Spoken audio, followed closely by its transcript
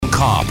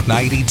Comp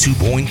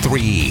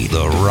 92.3,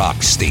 the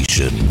rock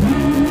station.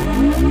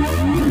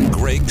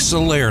 Greg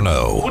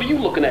Salerno. What are you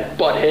looking at,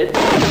 butthead?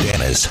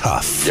 Dennis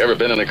Huff. You ever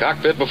been in a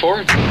cockpit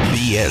before?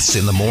 BS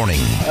in the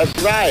morning.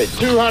 That's right.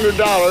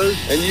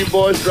 $200, and you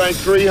boys drank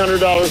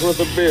 $300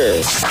 worth of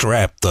beer.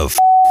 Strap the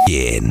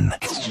in.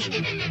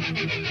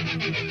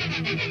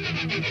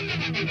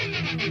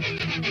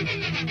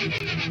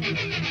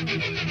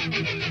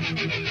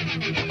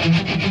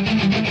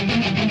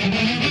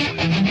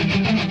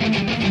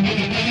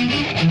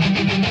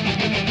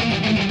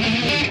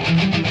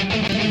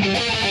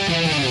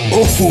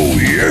 Oh,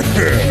 yeah.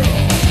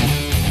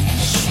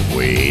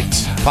 Sweet.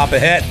 Papa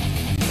Het.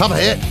 Papa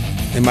Het.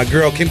 And my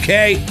girl, Kim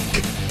K.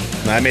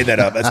 No, I made that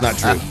up. That's not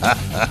true.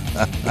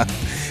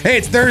 Hey,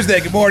 it's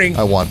Thursday. Good morning.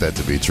 I want that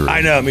to be true.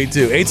 I know, me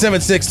too.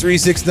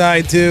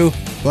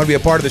 876-3692. Want to be a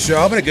part of the show?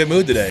 I'm in a good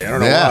mood today. I don't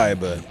know why,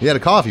 but... You had a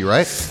coffee,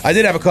 right? I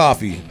did have a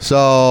coffee.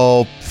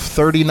 So,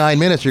 39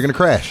 minutes, you're going to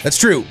crash. That's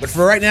true. But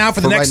for right now, for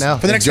the next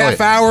enjoy half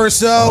it. hour or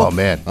so... Oh,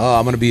 man. Oh,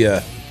 I'm going to be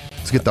a...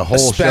 Let's get the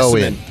whole show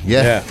in.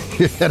 Yeah.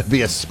 You got to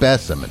be a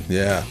specimen.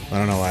 Yeah. I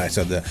don't know why I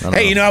said that.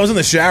 Hey, I was in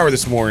the shower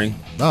this morning.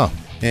 Oh.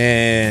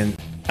 And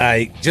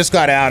I just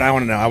got out. I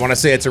want to know. I want to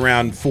say it's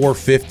around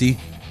 4:50.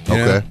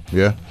 Okay.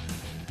 Yeah.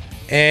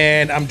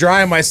 And I'm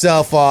drying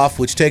myself off,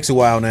 which takes a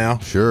while now.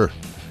 Sure.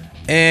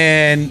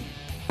 And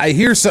I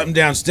hear something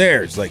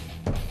downstairs, like,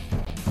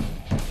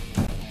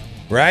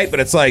 right?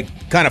 But it's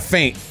like kind of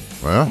faint.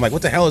 Well. I'm like,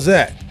 what the hell is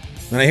that?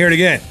 And I hear it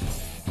again.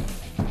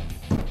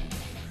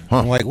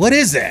 I'm like, what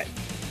is that?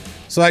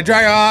 So I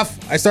dry off.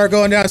 I start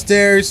going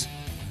downstairs.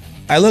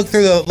 I look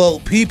through the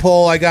little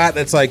peephole I got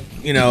that's like,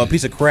 a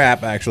piece of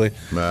crap, actually.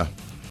 Nah.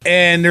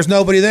 And there's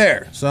nobody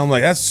there. So I'm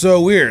like, that's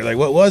so weird. Like,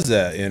 what was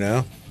that,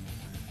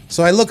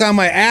 So I look on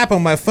my app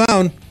on my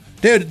phone.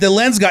 Dude, the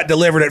lens got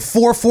delivered at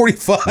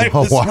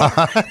 4:45 this morning.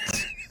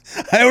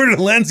 I ordered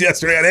a lens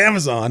yesterday on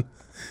Amazon,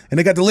 and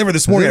it got delivered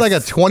this morning. Is it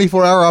like a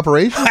 24-hour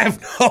operation? I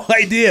have no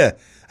idea.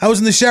 I was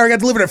in the shower. I got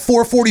delivered at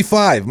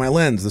 4:45, my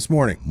lens this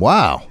morning.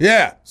 Wow.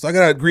 Yeah. So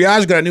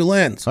Griage got a new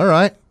lens. All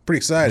right. Pretty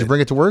excited. Did you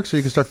bring it to work so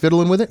you can start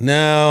fiddling with it?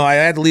 No, I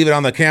had to leave it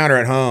on the counter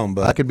at home.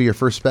 But That could be your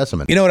first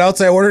specimen. you know what else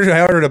I ordered?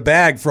 I ordered a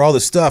bag for all the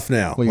stuff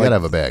now. Well, you got to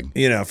have a bag.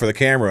 For the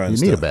camera and You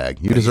stuff. need a bag.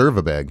 You deserve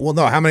a bag. Well,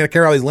 no. How am I going to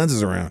carry all these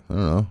lenses around? I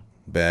don't know.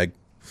 Bag.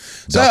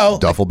 So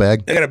Duffel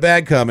bag? I got a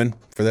bag coming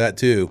for that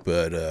too.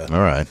 But All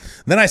right.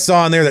 then I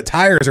saw in there that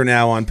tires are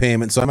now on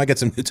payment, so I might get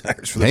some new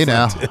tires for the Hey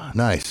now. front, too.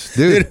 Nice.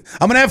 Dude. Dude,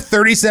 I'm going to have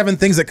 37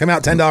 things that come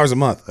out $10 a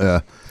month.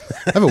 I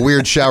have a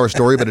weird shower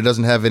story, but it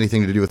doesn't have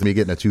anything to do with me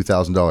getting a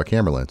 $2,000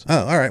 camera lens.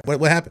 Oh, all right.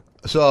 What happened?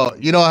 So,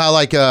 you know how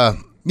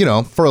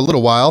for a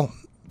little while,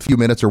 a few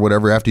minutes or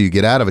whatever after you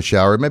get out of a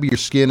shower, maybe your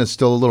skin is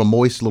still a little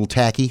moist, a little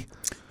tacky.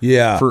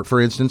 Yeah.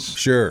 For instance.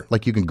 Sure.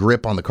 Like you can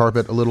grip on the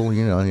carpet a little,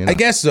 I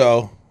guess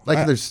so.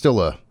 Like there's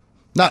still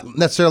not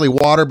necessarily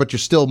water, but you're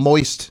still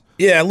moist.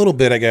 Yeah, a little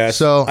bit, I guess.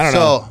 So, I don't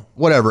know.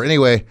 Whatever.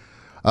 Anyway,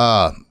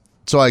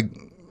 so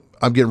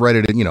I'm getting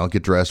ready to,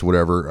 get dressed,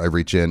 whatever. I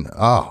reach in.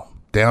 Oh,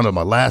 down to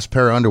my last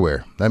pair of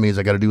underwear. That means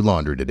I got to do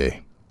laundry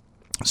today.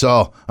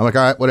 So I'm like,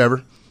 all right,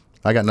 whatever.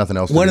 I got nothing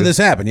else to do. When did this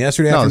happen?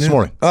 Yesterday afternoon? No, this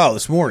morning. Oh,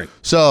 this morning.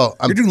 So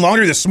You're doing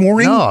laundry this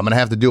morning? No, I'm going to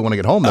have to do it when I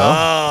get home, though.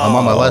 I'm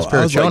on my last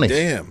pair of chonies. Like,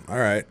 damn. All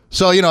right.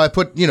 So, I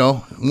put,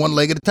 one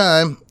leg at a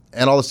time,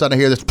 and all of a sudden I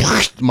hear this,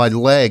 my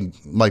leg,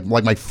 like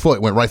my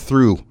foot went right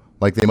through.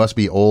 Like they must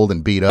be old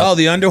and beat up. Oh,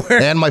 the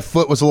underwear? And my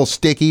foot was a little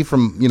sticky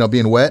from,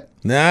 being wet.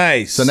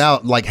 Nice. So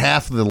now, like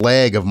half the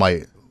leg of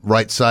my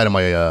right side of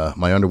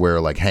my underwear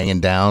are like hanging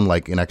down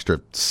like an extra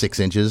 6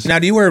 inches. Now,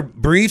 do you wear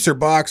briefs or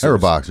boxers? I wear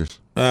boxers.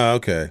 Oh,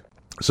 okay.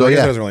 So I guess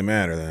yeah, it doesn't really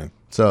matter then.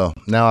 So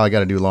now I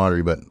got to do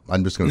laundry, but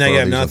I'm just going to now throw you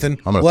have these. nothing.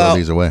 I'm going to throw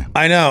these away.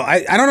 I know.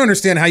 I don't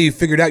understand how you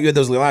figured out you had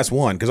those last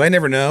one because I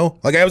never know.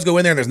 Like I always go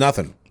in there and there's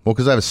nothing. Well,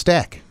 because I have a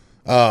stack.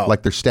 Oh,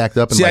 like they're stacked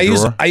up in my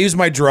drawer. I use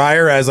my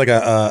dryer as like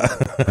a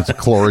it's a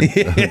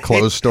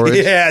clothes storage.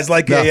 Yeah, it's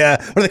like a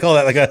what do they call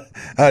that? Like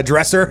a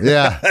dresser.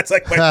 Yeah, that's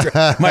like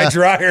my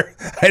dryer.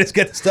 I just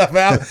get the stuff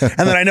out, and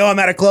then I know I'm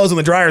out of clothes and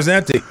the dryer's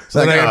empty. So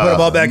then I gotta put them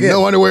all back in.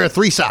 No underwear,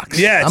 3 socks.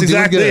 Yeah, it's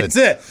exactly. It's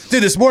it,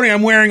 dude. This morning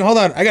I'm wearing. Hold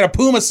on, I got a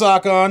Puma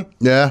sock on.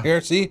 Yeah. Here,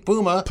 see,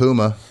 Puma.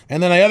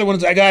 And then the other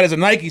ones I got is a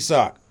Nike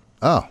sock.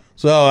 Oh.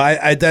 So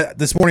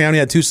this morning I only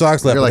had 2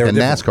 socks left. You're like a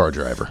NASCAR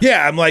driver.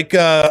 Yeah, I'm like,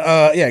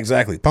 yeah,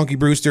 exactly. Punky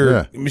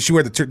Brewster. Yeah. She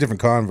wear the different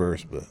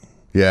Converse, but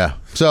yeah.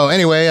 So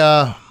anyway,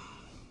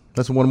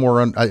 that's one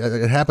more.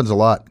 It happens a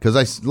lot because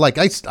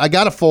I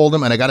gotta fold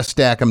them and I gotta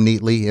stack them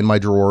neatly in my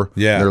drawer.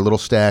 Yeah, they're little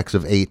stacks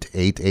of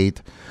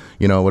 8,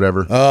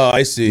 whatever. Oh,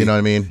 I see. You know what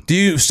I mean? Do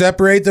you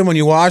separate them when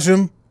you wash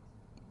them?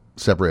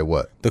 Separate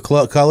what? The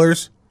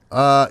colors?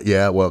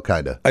 Yeah. Well,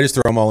 kinda. I just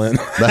throw them all in.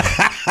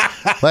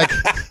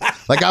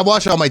 Like I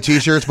wash all my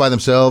T-shirts by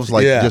themselves,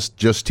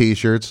 just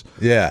T-shirts.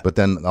 Yeah. But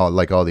then all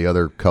the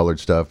other colored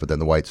stuff, but then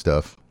the white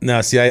stuff.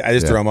 No, see, I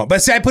just throw them up.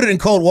 But see, I put it in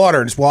cold water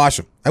and just wash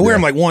them. I wear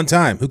them like one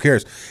time. Who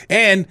cares?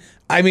 And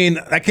I mean,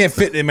 I can't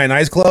fit in my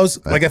nice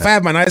clothes. Like if I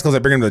have my nice clothes, I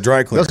bring them to the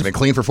dry cleaner. Those have been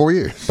clean for 4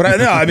 years. But I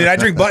know. I mean, I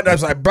drink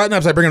button-ups. I bring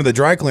them to the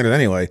dry cleaner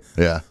anyway.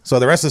 Yeah. So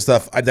the rest of the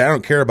stuff, I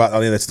don't care about. I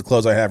mean, that's the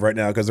clothes I have right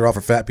now because they're all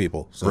for fat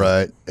people. So.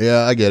 Right.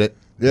 Yeah, I get it.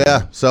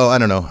 Yeah. So I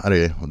don't know.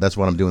 That's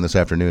what I'm doing this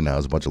afternoon now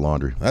is a bunch of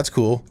laundry. That's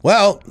cool.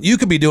 Well, you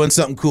could be doing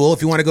something cool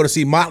if you want to go to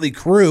see Motley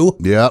Crue.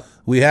 Yep.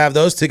 We have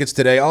those tickets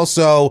today.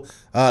 Also,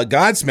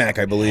 Godsmack,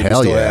 I believe,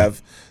 Hell we still yeah.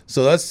 have.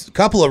 So that's a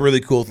couple of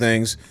really cool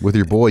things. With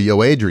your boy,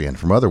 Yo Adrian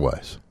from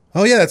Otherwise.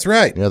 Oh, yeah, that's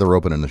right. Yeah, they're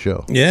opening the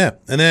show. Yeah.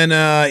 And then,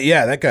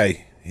 that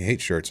guy, he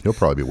hates shirts. He'll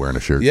probably be wearing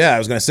a shirt. Yeah, I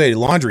was going to say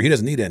laundry. He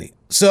doesn't need any.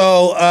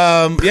 So,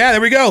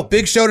 there we go.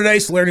 Big show today.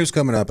 Saler News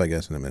coming up, I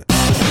guess, in a minute.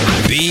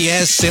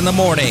 BS in the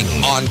morning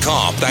on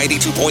Comp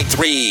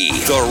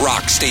 92.3, The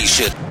Rock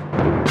Station.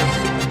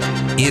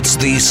 It's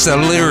the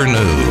Saler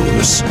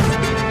News.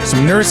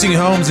 Some nursing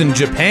homes in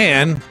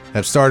Japan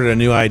have started a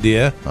new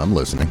idea. I'm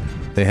listening.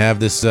 They have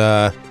this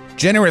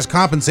generous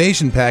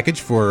compensation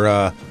package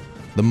for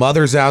the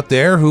mothers out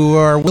there who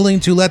are willing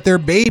to let their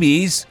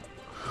babies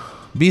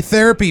be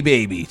therapy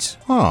babies.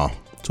 Oh.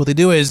 So what they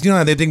do is,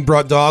 they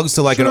brought dogs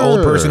to like an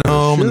old person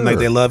home and like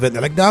they love it.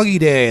 They're like doggy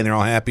day and they're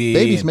all happy.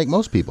 Babies make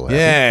most people happy.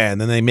 Yeah,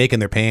 and then they make in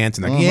their pants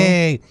and they're like,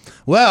 yay.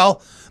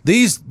 Well,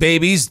 these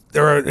babies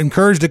are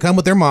encouraged to come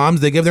with their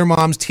moms. They give their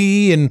moms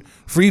tea and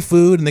free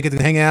food and they get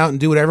to hang out and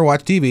do whatever,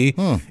 watch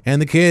TV.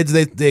 And the kids,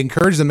 they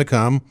encourage them to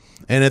come.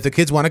 And if the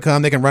kids want to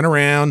come, they can run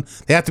around.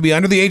 They have to be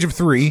under the age of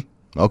 3.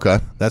 Okay.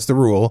 That's the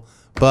rule.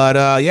 But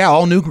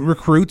all new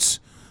recruits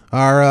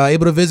are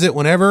able to visit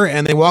whenever,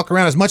 and they walk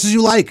around as much as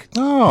you like.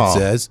 Oh. It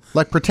says.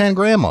 Like pretend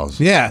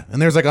grandmas. Yeah,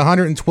 and there's like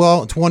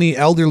 120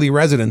 elderly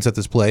residents at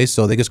this place,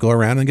 so they just go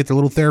around and get their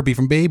little therapy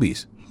from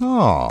babies.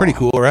 Oh. Pretty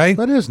cool, right?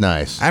 That is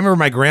nice. I remember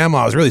my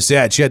grandma was really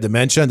sad. She had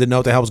dementia and didn't know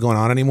what the hell was going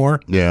on anymore.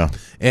 Yeah.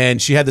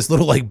 And she had this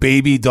little like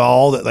baby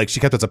doll that like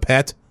she kept as a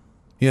pet.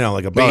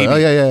 Like a baby. Oh,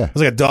 yeah. It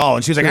was like a doll,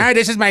 and she was like,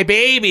 this is my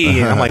baby.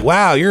 And I'm like,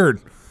 wow, you're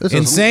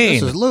insane.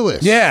 This is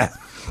Lewis. Yeah.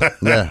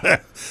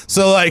 Yeah.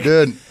 So like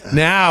Good.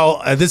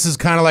 now this is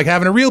kind of like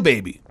having a real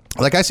baby.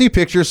 Like I see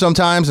pictures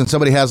sometimes and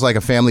somebody has like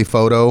a family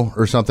photo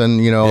or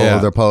something,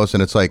 they're post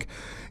and it's like,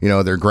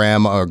 their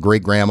grandma or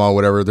great grandma or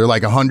whatever. They're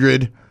like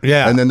 100.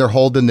 Yeah. And then they're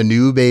holding the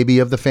new baby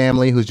of the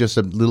family who's just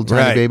a little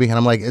tiny Right. baby. And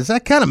I'm like, is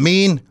that kind of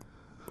mean?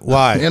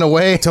 Why? In a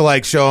way. To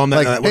like show them that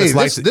Like, what hey, it's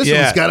like. this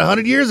one's got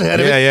 100 years ahead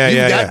of it.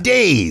 You've got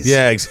days.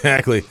 Yeah,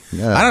 exactly.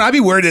 Yeah. I don't know. I'd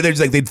be worried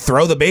that they'd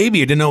throw the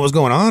baby or didn't know what was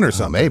going on or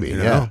something. maybe,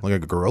 yeah. Like a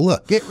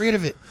gorilla. Get rid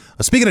of it.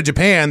 Speaking of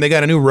Japan, they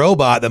got a new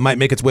robot that might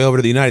make its way over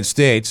to the United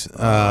States.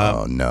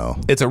 Oh, no.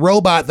 It's a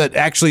robot that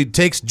actually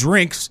takes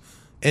drinks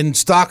and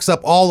stocks up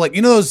all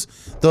those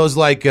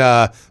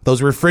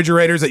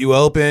refrigerators that you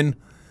open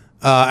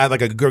at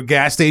like a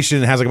gas station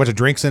and has like a bunch of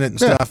drinks in it and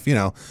stuff.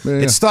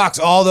 It stocks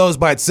all those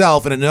by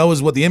itself and it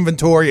knows what the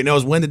inventory. It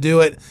knows when to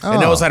do it. It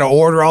knows how to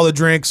order all the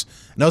drinks.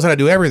 It knows how to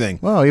do everything.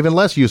 Well, even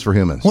less use for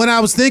humans. When I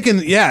was thinking,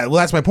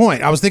 that's my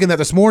point. I was thinking that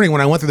this morning when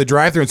I went through the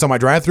drive-thru and saw my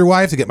drive-thru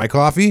wife to get my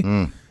coffee,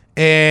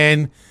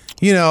 and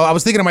I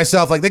was thinking to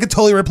myself like they could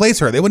totally replace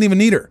her. They wouldn't even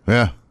need her.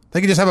 Yeah.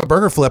 They could just have a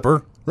burger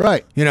flipper.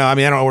 Right. I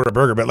don't order a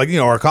burger, but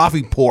or a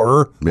coffee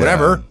pourer,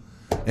 whatever,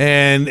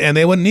 and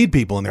they wouldn't need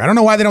people in there. I don't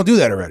know why they don't do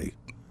that already.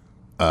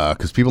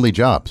 Because people need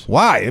jobs.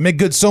 Why? It make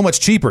goods so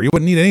much cheaper. You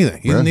wouldn't need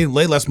anything. You need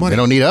way less money. They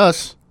don't need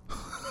us.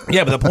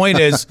 Yeah, but the point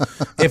is,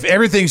 if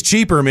everything's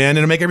cheaper, man,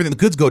 it'll make everything the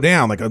goods go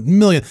down like $1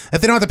 million.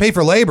 If they don't have to pay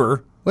for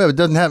labor. Well, it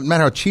doesn't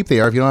matter how cheap they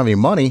are if you don't have any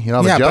money. You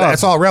don't have a job. But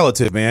that's all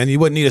relative, man. You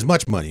wouldn't need as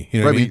much money.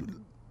 You know what I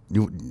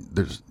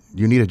mean?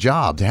 You need a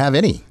job to have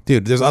any.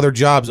 Dude, there's other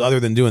jobs other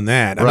than doing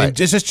that. I mean,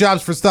 it's just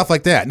jobs for stuff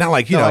like that. Not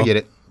like, No, I get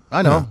it.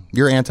 I know.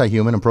 You're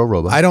anti-human and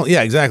pro-robot. I don't,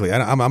 exactly.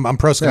 I'm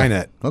pro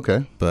Skynet.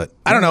 Okay. But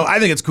I don't know. I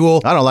think it's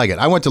cool. I don't like it.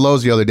 I went to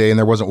Lowe's the other day and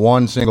there wasn't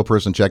one single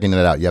person checking it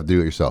out. You have to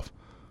do it yourself.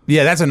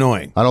 Yeah, that's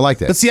annoying. I don't like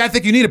that. But see, I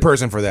think you need a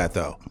person for that,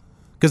 though.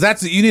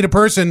 Because you need a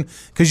person,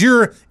 because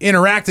you're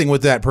interacting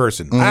with that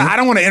person. I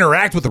don't want to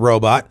interact with the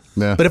robot,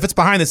 but if it's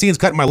behind the scenes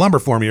cutting my lumber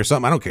for me or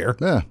something, I don't care.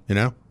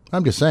 Yeah.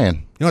 I'm just saying.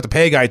 You don't have to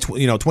pay a guy, $20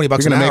 You're an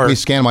going hour. to make me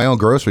scan my own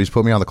groceries,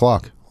 put me on the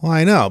clock. Well,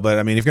 I know, but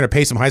I mean, if you're going to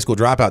pay some high school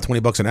dropout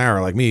 $20 an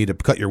hour like me to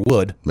cut your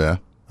wood, Yeah.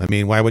 I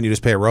mean, why wouldn't you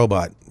just pay a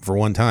robot for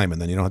one time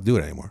and then you don't have to do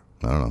it anymore?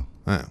 I don't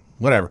know.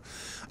 Whatever.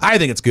 I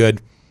think it's good.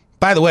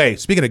 By the way,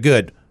 speaking of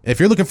good, if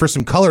you're looking for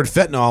some colored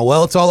fentanyl,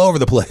 well, it's all over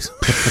the place.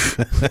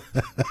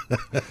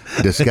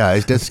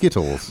 Disguised as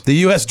Skittles. The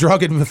U.S.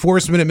 Drug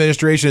Enforcement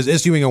Administration is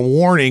issuing a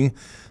warning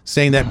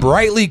saying that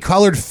brightly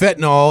colored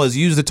fentanyl is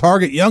used to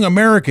target young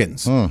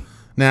Americans.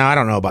 Now, I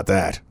don't know about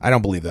that. I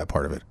don't believe that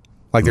part of it.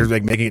 Like they're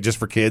like making it just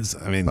for kids.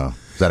 I mean,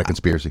 Is that a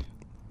conspiracy?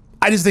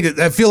 I just think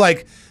I feel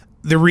like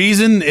the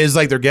reason is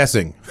like they're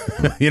guessing.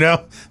 I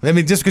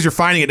mean, just because you're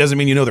finding it doesn't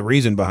mean you know the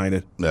reason behind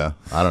it. Yeah,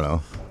 I don't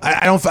know.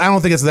 I don't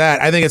think it's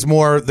that. I think it's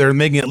more they're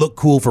making it look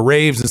cool for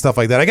raves and stuff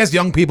like that. I guess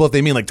young people, if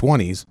they mean like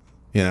 20s,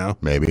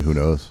 Maybe, who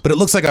knows? But it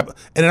looks like and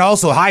it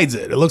also hides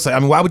it. It looks like, I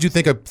mean, why would you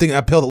think a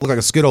pill that looked like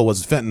a Skittle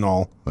was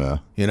fentanyl?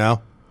 Yeah.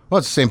 Well,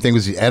 it's the same thing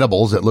with the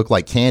edibles that look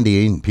like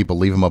candy, and people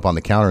leave them up on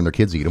the counter and their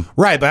kids eat them.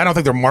 Right, but I don't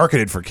think they're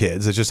marketed for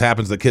kids. It just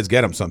happens that kids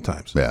get them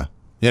sometimes. Yeah.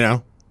 You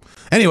know?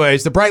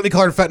 Anyways, the brightly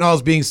colored fentanyl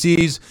is being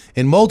seized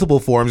in multiple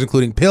forms,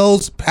 including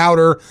pills,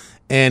 powder,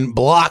 and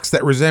blocks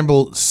that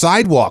resemble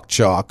sidewalk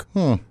chalk,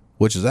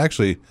 which is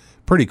actually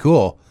pretty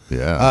cool.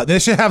 Yeah. They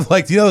should have,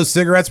 like, you know those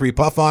cigarettes where you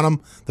puff on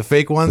them, the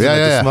fake ones? Yeah,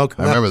 and, like, yeah, the smoke?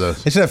 I remember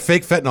those. They should have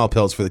fake fentanyl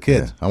pills for the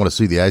kids. I want to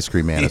sue the Ice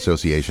Cream Man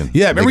Association.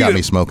 Yeah, they got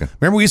me smoking.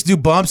 Remember we used to do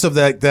bumps of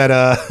that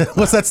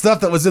what's that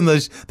stuff that was in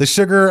the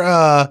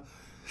sugar,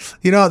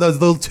 you know, those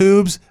little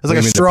tubes? It was like You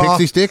a mean the straw.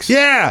 Pixie Sticks?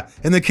 Yeah,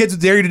 and the kids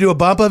would dare you to do a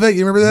bump of it.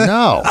 You remember that?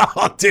 No.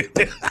 Oh, dude.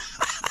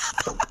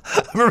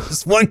 I remember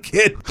this one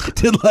kid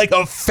did like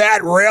a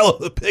fat rail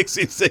of the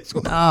Pixie Sticks.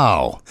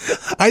 No.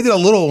 I did a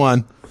little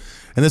one.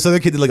 And this other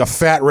kid did like a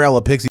fat rail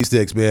of Pixie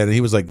Sticks, man. And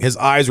he was like, his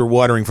eyes were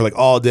watering for like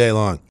all day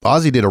long.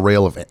 Ozzy did a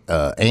rail of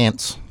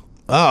ants.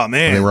 Oh,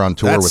 man. They were on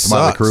tour That with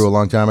Motley sucks. Crue a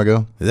long time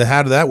ago.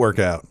 How did that work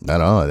out? I don't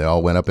know. They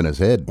all went up in his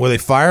head. Were they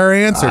fire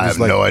ants or I just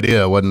have like? no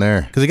idea. I wasn't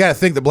there. Because you got to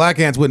think the black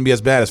ants wouldn't be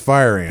as bad as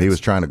fire ants. He was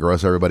trying to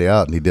gross everybody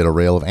out, and he did a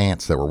rail of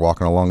ants that were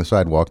walking along the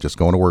sidewalk just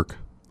going to work.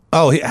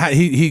 Oh,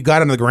 he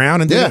got on the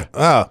ground and did Yeah. it?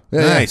 Oh,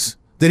 Yeah, nice.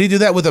 Did he do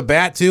that with a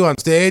bat too on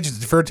stage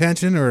for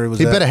attention, or was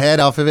He that? bit a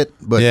head off of it,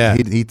 but Yeah.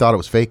 he thought it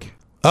was fake.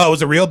 Oh, it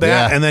was a real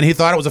bat, Yeah. and then he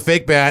thought it was a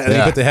fake bat, and then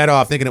Yeah. he bit the head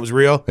off thinking it was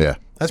real. Yeah.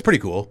 That's pretty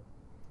cool.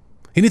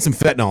 He needs some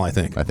fentanyl, I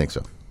think. I think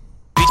so.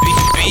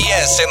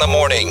 BS in the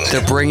morning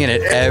They're bringing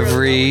it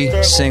every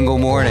single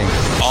morning.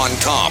 on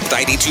Comp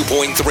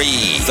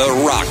 92.3,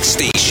 The Rock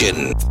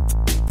Station.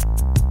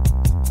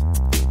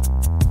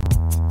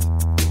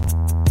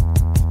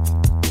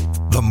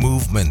 The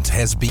movement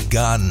has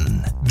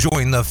begun.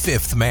 Join the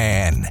fifth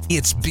man.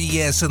 It's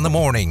BS in the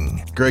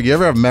morning. Greg, you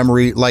ever have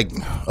memory, like,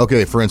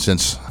 okay, for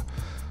instance,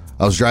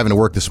 I was driving to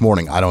work this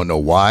morning. I don't know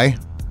why.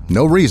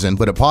 No reason,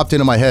 but it popped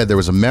into my head. There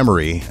was a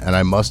memory, and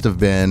I must have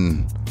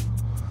been,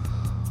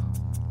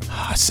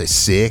 I'd say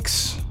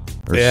 6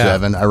 or Yeah.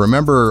 7. I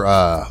remember,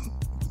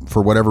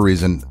 for whatever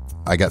reason,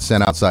 I got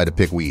sent outside to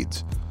pick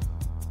weeds.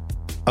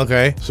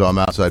 Okay. So I'm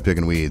outside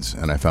picking weeds,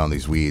 and I found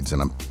these weeds,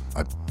 and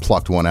I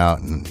plucked one out,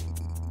 and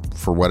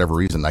for whatever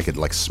reason, I could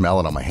like smell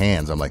it on my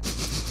hands. I'm like,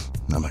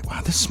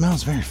 wow, this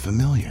smells very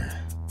familiar.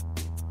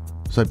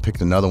 So I picked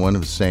another one. It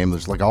was the same.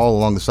 There's like all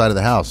along the side of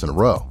the house in a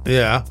row.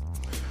 Yeah.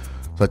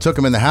 So I took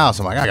them in the house.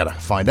 I'm like, I gotta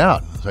find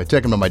out. So I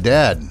take them to my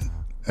dad,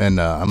 and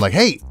I'm like,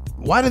 hey,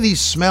 why do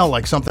these smell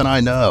like something I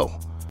know?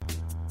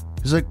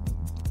 He's like,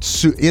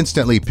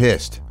 instantly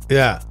pissed.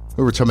 Yeah.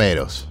 They were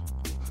tomatoes.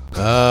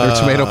 They were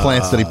tomato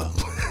plants that he.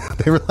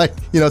 They were like,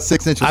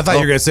 6 inches. I thought you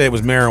were going to say it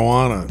was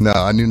marijuana. No,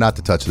 I knew not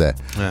to touch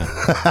that. Yeah.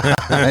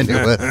 I knew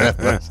what that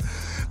was.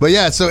 But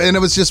yeah, so, and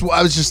it was just,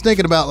 I was just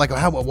thinking about like,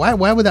 why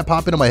would that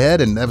pop into my head?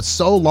 And that was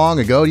so long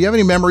ago. Do you have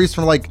any memories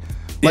from like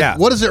Yeah.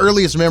 what is the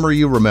earliest memory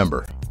you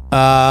remember?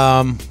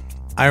 I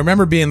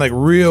remember being like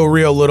real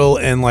little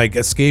and like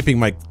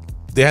escaping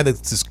they had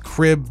this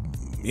crib,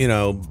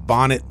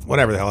 bonnet,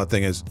 whatever the hell that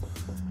thing is.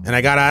 And I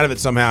got out of it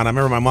somehow. And I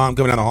remember my mom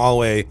coming down the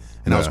hallway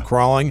and I was Yeah.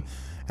 crawling.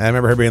 And I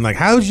remember her being like,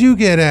 how'd you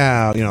get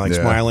out? Yeah.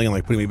 Smiling and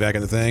like putting me back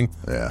in the thing.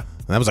 Yeah.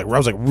 And I was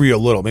like real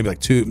little, maybe like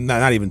 2,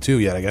 not even 2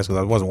 yet, I guess, because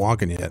I wasn't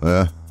walking yet.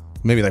 Yeah.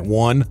 Maybe like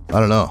 1. I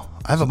don't know.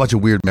 I have a bunch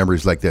of weird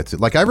memories like that too.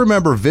 Like I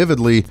remember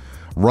vividly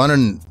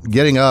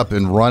getting up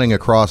and running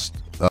across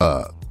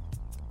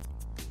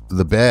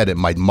the bed, and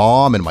my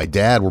mom and my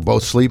dad were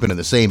both sleeping in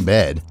the same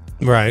bed.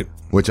 Right.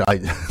 Which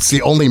it's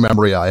the only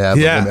memory I have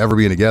Yeah. of them ever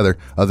being together,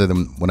 other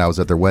than when I was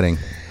at their wedding.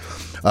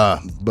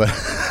 But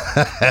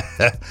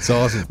It's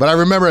awesome. but I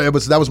remember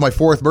that was my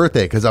 4th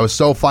birthday because I was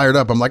so fired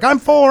up. I'm like, I'm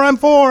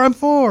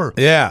 4.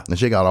 Yeah. And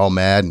she got all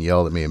mad and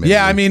yelled at me. And made me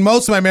Yeah, I leave. mean,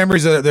 most of my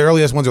memories, the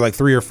earliest ones are like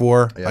 3 or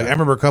 4. Yeah. Like, I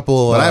remember a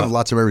couple. But I have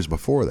lots of memories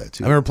before that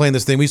too. I remember playing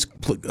this thing.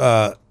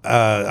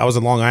 I was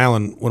in Long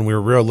Island when we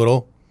were real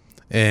little,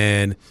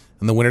 and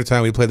in the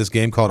wintertime we played this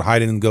game called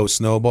Hide and Go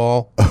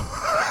Snowball.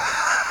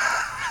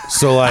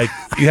 So like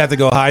you have to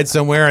go hide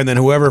somewhere, and then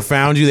whoever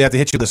found you, they have to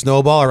hit you with a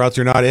snowball, or else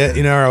you're not it,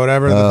 or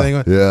whatever the thing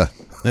was. Yeah,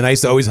 And I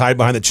used to always hide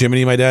behind the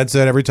chimney. My dad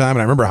said every time,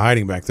 and I remember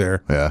hiding back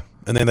there. yeah.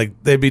 And then like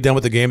they'd be done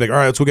with the game, like, all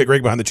right, let's go get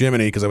Greg behind the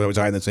chimney, because I would always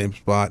hide in the same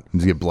spot. Did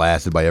you get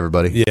blasted by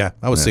everybody? Yeah,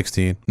 I was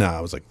 16. No,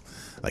 I was like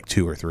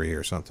 2 or 3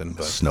 or something.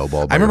 But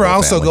Snowball by I remember your whole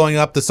also family. going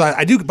up the side.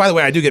 I do. By the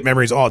way, I do get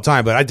memories all the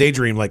time, but I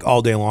daydream like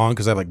all day long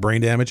because I have like brain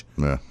damage.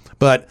 Yeah.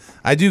 But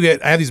I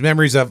have these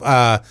memories of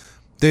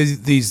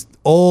these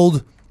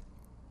old.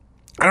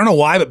 I don't know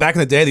why, but back in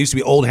the day, there used to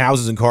be old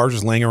houses and cars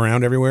just laying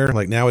around everywhere.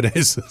 Like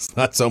nowadays, it's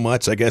not so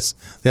much. I guess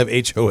they have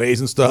HOAs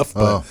and stuff.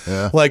 But Oh,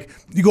 yeah. like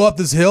you go up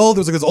this hill, there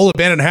was like this old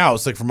abandoned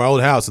house, like from my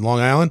old house in Long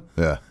Island.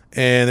 Yeah.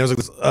 And there was like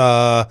this,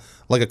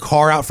 like a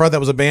car out front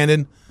that was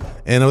abandoned,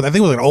 and I think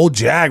it was like an old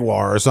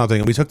Jaguar or something.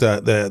 And we took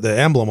the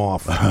emblem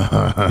off,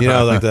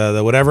 like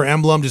the whatever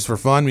emblem, just for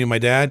fun. Me and my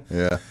dad.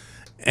 Yeah.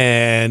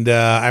 And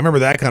I remember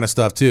that kind of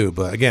stuff too.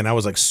 But again, I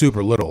was like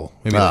super little,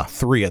 maybe like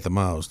 3 at the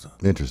most.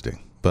 Interesting.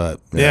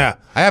 But yeah,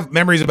 I have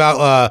memories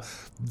about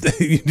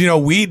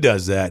weed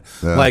does that.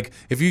 Yeah. Like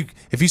if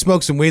you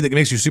smoke some weed that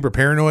makes you super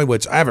paranoid,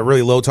 which I have a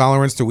really low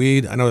tolerance to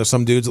weed. I know there's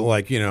some dudes that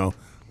like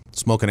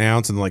smoke an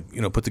ounce and like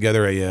put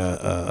together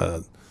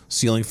a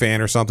ceiling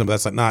fan or something, but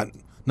that's like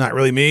not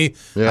really me.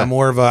 Yeah. I'm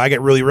more of I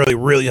get really really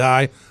really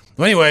high.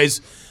 But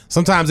anyways,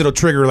 sometimes it'll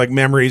trigger like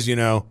memories,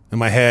 in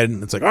my head.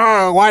 And it's like,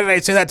 oh, why did I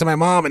say that to my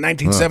mom in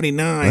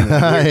 1979?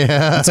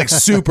 Yeah. It's like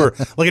super,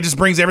 like it just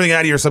brings everything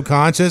out of your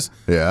subconscious.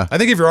 Yeah. I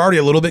think if you're already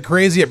a little bit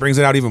crazy, it brings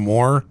it out even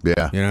more.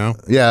 Yeah.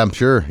 Yeah, I'm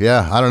sure.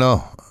 Yeah, I don't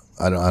know.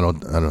 I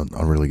don't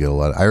really get a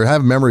lot. I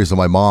have memories of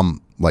my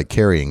mom like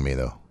carrying me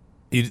though.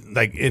 You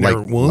like in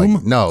her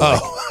womb? No,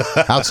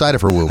 like, outside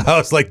of her womb. I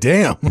was like,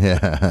 damn.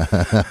 Yeah.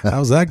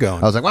 How's that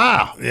going? I was like,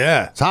 wow.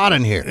 Yeah. It's hot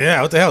in here.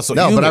 Yeah, what the hell? So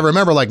No, humid. but I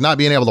remember like not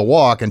being able to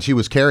walk, and she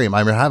was carrying me.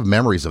 I have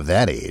memories of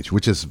that age,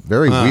 which is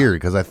very weird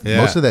because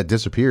most of that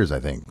disappears. I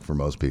think for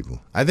most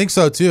people. I think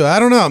so too. I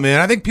don't know, man.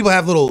 I think people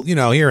have little,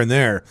 here and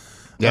there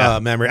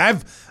memory. I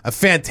have a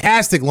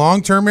fantastic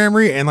long-term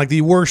memory and like the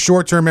worst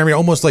short-term memory,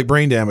 almost like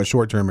brain damage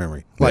short-term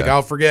memory. Like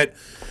I'll forget,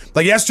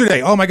 like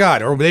yesterday, oh my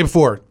God, or the day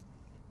before,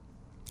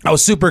 I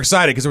was super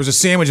excited because there was a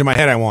sandwich in my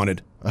head I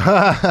wanted,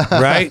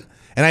 right?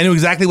 And I knew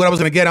exactly what I was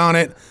going to get on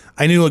it.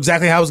 I knew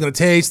exactly how it was going to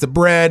taste, the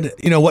bread,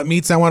 what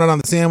meats I wanted on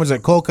the sandwich,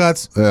 like cold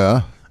cuts.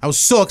 Yeah. I was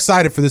so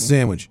excited for this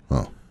sandwich.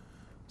 Oh.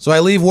 So I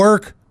leave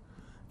work,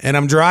 and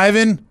I'm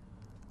driving,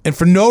 and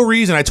for no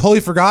reason, I totally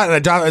forgot,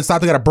 and I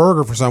stopped to get a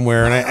burger for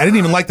somewhere, and I didn't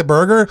even like the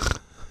burger.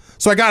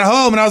 So I got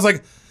home, and I was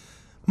like,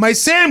 my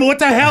sandwich, what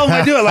the hell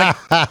am I doing? Like,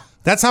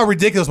 that's how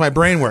ridiculous my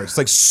brain works. It's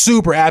like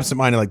super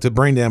absent-minded, like to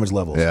brain damage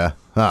levels. Yeah.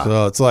 Huh.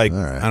 So it's like,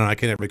 right. I don't know, I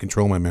can't ever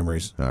control my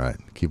memories. All right.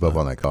 Keep up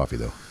on that coffee,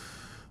 though.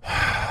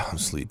 I'm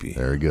sleepy.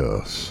 There he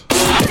goes.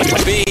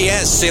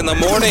 BS in the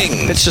morning.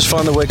 It's just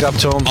fun to wake up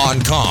to him.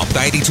 On Comp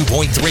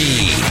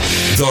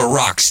 92.3, The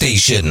Rock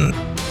Station.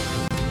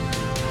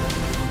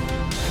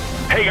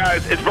 Hey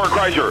guys, it's Bert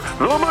Kreischer,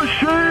 the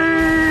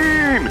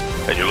Machine!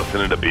 And you're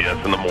listening to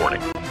BS in the morning.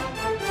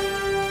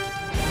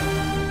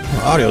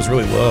 My audio's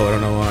really low. I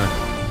don't know why.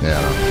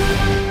 Yeah.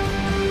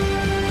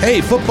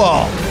 Hey,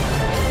 football.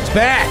 It's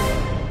back.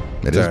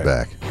 It is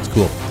back. It's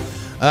cool.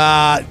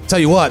 Tell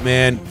you what,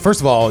 man. First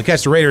of all,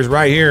 catch the Raiders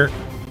right here.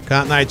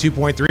 Comp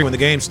 92.3 when the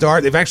games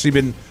start. They've actually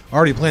been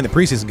already playing the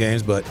preseason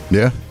games, but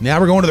Yeah. now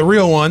we're going to the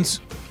real ones.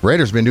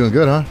 Raiders been doing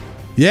good, huh?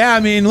 Yeah, I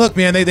mean, look,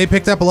 man, they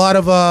picked up a lot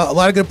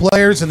of good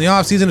players in the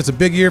offseason. It's a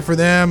big year for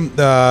them.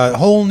 The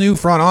whole new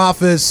front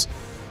office.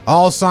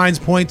 All signs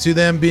point to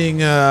them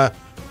being a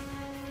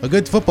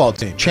good football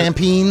team.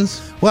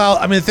 Champions. Well,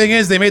 I mean, the thing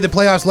is, they made the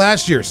playoffs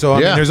last year, so I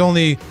mean, there's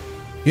only,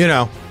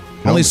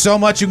 only so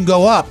much you can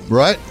go up.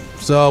 Right.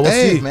 So we'll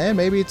see. Man,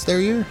 maybe it's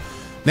their year.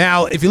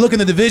 Now, if you look in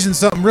the division,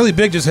 something really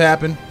big just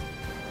happened.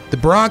 The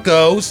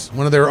Broncos,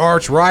 one of their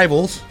arch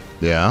rivals,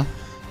 Yeah.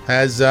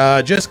 has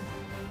just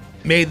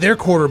made their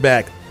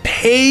quarterback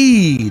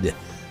paid.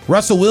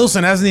 Russell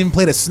Wilson hasn't even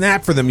played a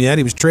snap for them yet.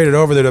 He was traded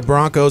over to the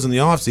Broncos in the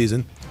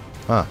offseason.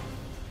 Huh.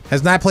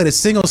 Has not played a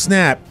single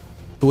snap,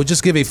 but would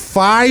just give a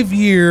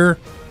 5-year,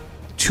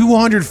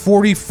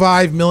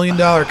 $245 million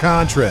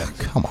contract.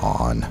 Come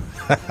on.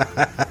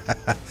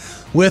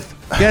 With,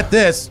 get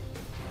this,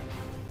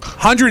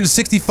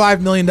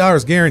 $165 million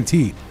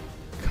guaranteed.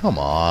 Come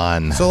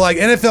on. So, like,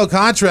 NFL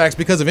contracts,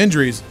 because of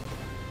injuries,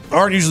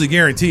 aren't usually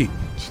guaranteed.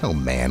 There's no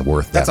man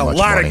worth that That's a much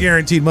lot money. of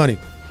guaranteed money.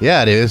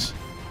 Yeah, it is.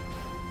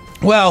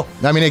 Well,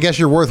 I mean, I guess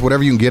you're worth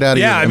whatever you can get out of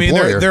your I mean,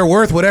 employer. they're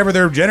worth whatever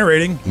they're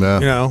generating,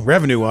 Yeah.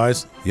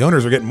 revenue-wise. The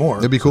owners are getting more.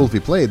 It'd be cool if he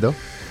played, though.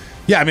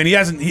 Yeah, I mean, he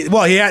hasn't.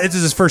 This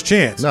is his first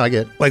chance. No, I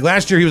get it. Like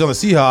last year, he was on the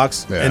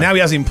Seahawks, Yeah. and now he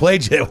hasn't even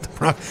played yet with the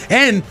Broncos.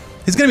 And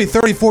he's going to be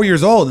 34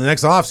 years old in the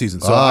next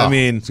offseason. So, I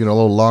mean, it's getting a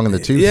little long in the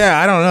tooth. yeah,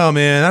 I don't know,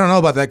 man. I don't know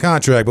about that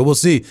contract, but we'll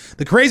see.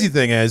 The crazy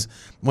thing is,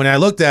 when I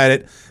looked at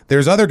it,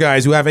 there's other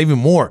guys who have even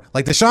more.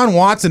 Like Deshaun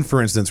Watson,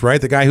 for instance, right?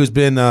 The guy who's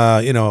been,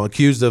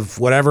 accused of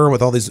whatever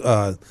with all these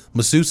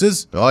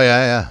masseuses. Oh,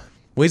 yeah.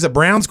 Well, he's a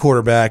Browns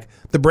quarterback.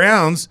 The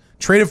Browns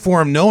traded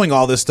for him knowing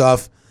all this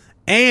stuff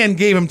and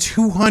gave him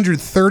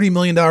 $230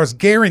 million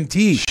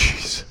guaranteed.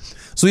 Jesus.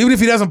 So even if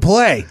he doesn't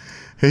play,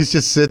 He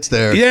just sits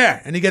there. yeah,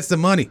 and he gets the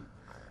money.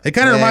 It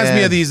kind of reminds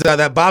me of these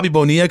that Bobby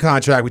Bonilla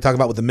contract we talk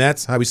about with the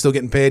Mets, how he's still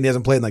getting paid and he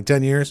hasn't played in like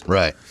 10 years.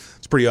 Right.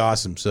 It's pretty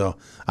awesome. So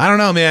I don't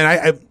know, man.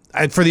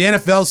 I for the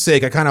NFL's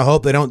sake, I kind of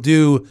hope they don't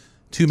do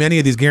too many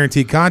of these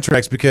guaranteed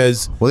contracts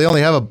because Well,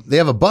 they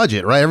have a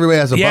budget, right? Everybody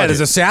has a budget.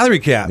 there's a salary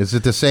cap. Is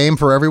it the same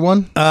for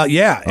everyone?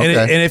 Yeah, and,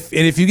 Okay. and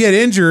if you get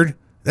injured,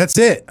 that's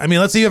it. I mean,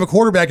 let's say you have a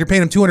quarterback, you're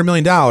paying him $200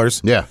 million.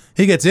 Yeah.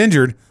 He gets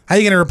injured. How are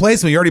you going to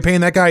replace him? You're already paying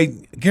that guy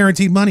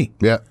guaranteed money.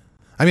 Yeah.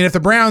 I mean, if the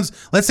Browns,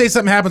 let's say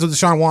something happens with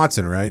Deshaun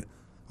Watson, right?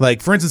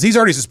 Like, for instance, he's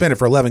already suspended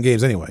for 11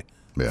 games anyway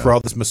for all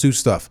this masseuse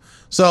stuff.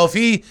 So if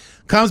he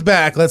comes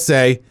back, let's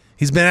say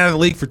he's been out of the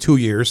league for 2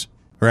 years,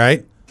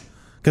 right?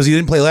 Because he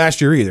didn't play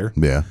last year either.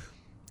 Yeah.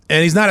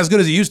 And he's not as good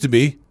as he used to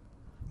be.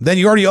 Then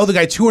you already owe the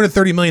guy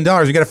 $230 million.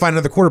 You got to find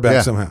another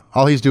quarterback somehow.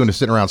 All he's doing is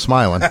sitting around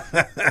smiling.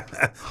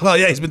 Well,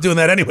 yeah, he's been doing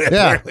that anyway,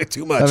 Yeah. apparently,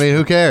 too much. I mean,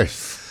 who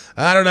cares?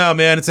 I don't know,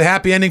 man. It's a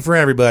happy ending for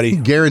everybody.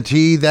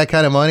 Guaranteed that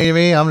kind of money to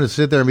me, I'm going to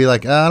sit there and be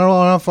like, I don't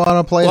know if I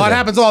want to play. Well, it today.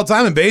 happens all the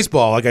time in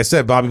baseball. Like I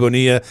said, Bobby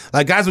Bonilla.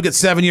 Like guys will get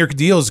 7-year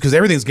deals because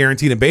everything's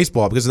guaranteed in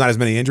baseball because there's not as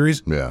many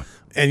injuries. Yeah.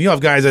 And you have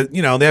guys that,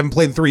 they haven't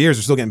played in 3 years,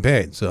 they're still getting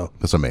paid. So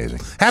That's amazing.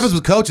 happens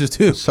with coaches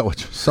too. So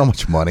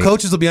much money.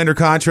 Coaches will be under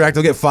contract,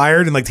 they'll get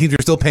fired, and like teams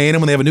are still paying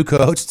them when they have a new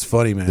coach. It's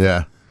funny, man.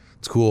 Yeah.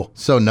 It's cool.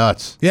 So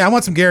nuts. Yeah, I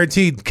want some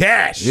guaranteed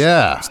cash.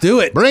 Yeah. Let's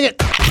do it. Bring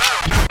it.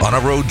 On a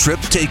road trip,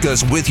 take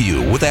us with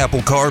you with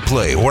Apple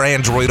CarPlay or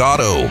Android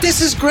Auto. This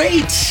is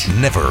great.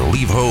 Never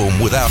leave home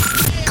without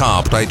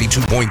Comp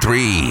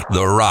 92.3,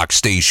 the rock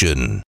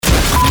station.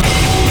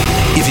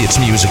 If it's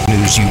music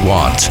news you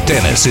want,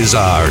 Dennis is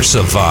our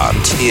savant.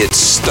 It's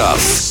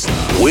Stuff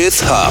with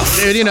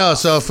Huff. Dude,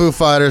 so Foo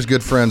Fighters,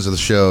 good friends of the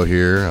show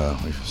here.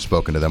 We've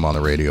spoken to them on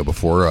the radio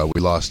before.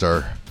 We lost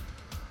our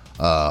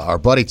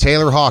buddy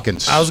Taylor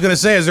Hawkins. I was going to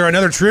say, is there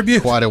another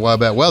tribute? Quite a while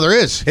back. Well, there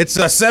is. It's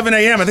 7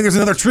 a.m. I think there's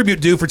another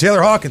tribute due for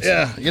Taylor Hawkins.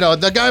 Yeah,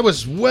 the guy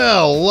was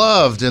well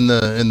loved in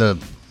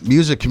the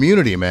music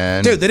community,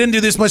 man. Dude, they didn't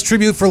do this much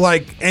tribute for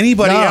like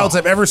anybody else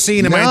I've ever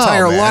seen in my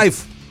entire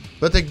life.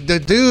 But the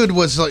dude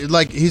was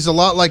like he's a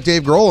lot like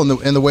Dave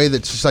Grohl in the way that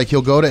just like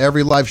he'll go to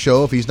every live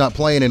show if he's not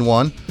playing in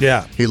one.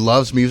 Yeah. He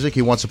loves music.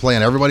 He wants to play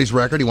on everybody's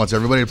record. He wants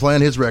everybody to play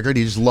on his record.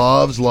 He just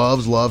loves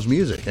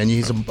music, and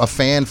he's a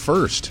fan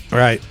first.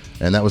 Right.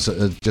 And that was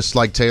just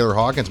like Taylor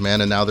Hawkins,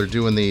 man. And now they're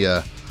doing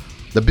the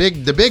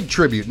big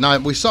tribute. Now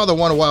we saw the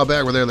one a while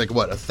back where they're like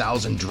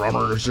 1,000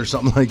 drummers or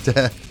something like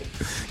that.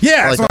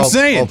 Yeah, that's what I'm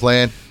saying. All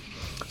playing.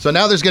 So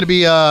now there's going to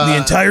be the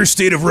entire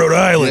state of Rhode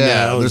Island.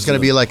 Yeah, there's going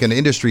to be like an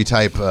industry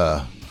type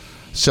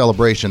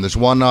celebration. There's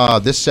one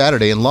this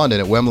Saturday in London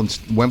at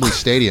Wembley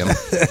Stadium,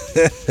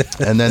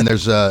 and then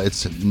there's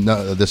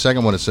the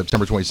second one is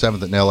September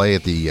 27th in LA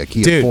at the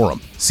Kia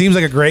Forum. Seems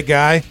like a great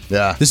guy.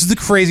 Yeah, this is the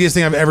craziest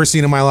thing I've ever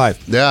seen in my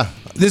life. Yeah,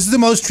 this is the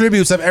most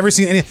tributes I've ever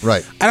seen.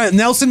 Right.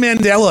 Nelson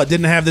Mandela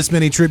didn't have this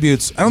many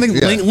tributes. I don't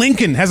think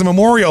Lincoln has a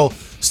memorial.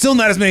 Still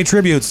not as many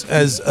tributes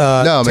as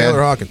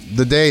Taylor Hawkins.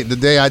 The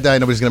day I die,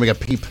 nobody's gonna make a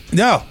peep.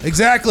 No,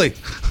 exactly.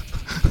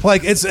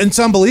 Like it's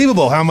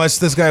unbelievable how much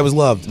this guy was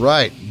loved.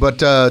 Right, but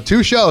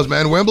 2 shows,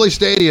 man: Wembley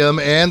Stadium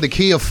and the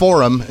Kia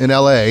Forum in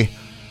L.A.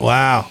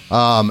 Wow.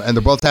 And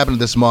they're both happening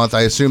this month.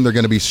 I assume they're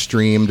going to be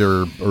streamed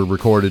or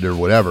recorded or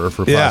whatever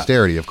for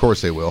posterity. Of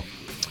course they will.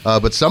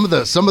 But some of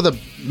the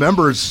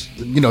members,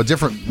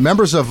 different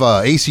members of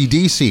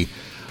AC/DC.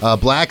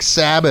 Black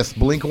Sabbath,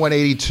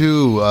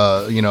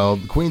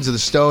 Blink-182, Queens of the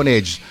Stone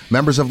Age,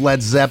 members of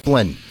Led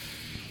Zeppelin.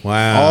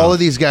 Wow. All of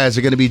these guys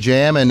are going to be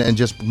jamming, and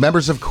just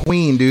members of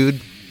Queen, dude,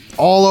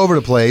 all over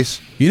the place.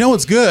 You know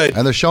what's good?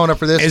 And they're showing up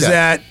for this. Is guy.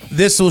 that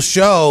this will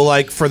show,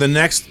 like, for the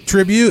next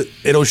tribute,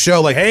 it'll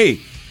show, like, hey,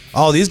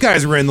 all these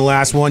guys were in the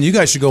last one. You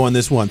guys should go in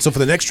this one. So for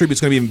the next tribute,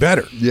 it's going to be even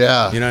better.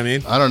 Yeah. You know what I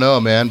mean? I don't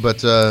know, man,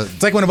 but...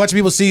 it's like when a bunch of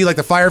people see, like,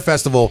 the Fire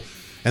Festival,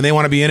 and they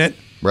want to be in it.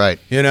 Right.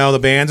 The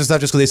bands and stuff,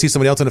 just because they see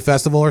somebody else in a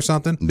festival or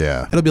something.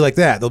 Yeah. It'll be like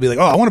that. They'll be like,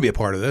 oh, I want to be a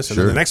part of this. And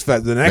Sure. then the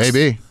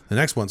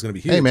next one's going to be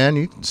huge. Hey, man,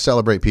 you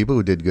celebrate people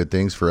who did good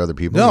things for other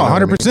people. No, you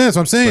know 100%. That's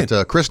what I'm saying.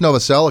 But Chris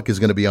Novoselic is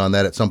going to be on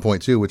that at some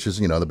point, too, which is,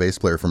 the bass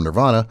player from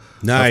Nirvana.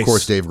 Nice. Of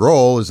course, Dave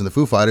Grohl is in the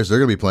Foo Fighters. They're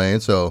going to be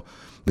playing. So,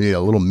 a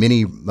little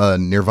mini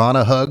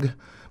Nirvana hug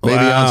maybe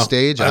on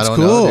stage. That's I don't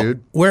cool. know,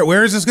 dude.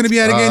 Where is this going to be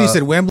at again? You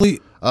said Wembley?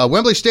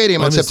 Wembley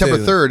Stadium on Wembley September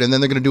Stadium. 3rd, and then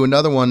they're going to do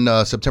another one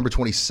September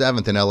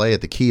 27th in L.A.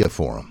 at the Kia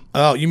Forum.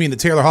 Oh, you mean the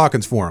Taylor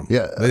Hawkins Forum?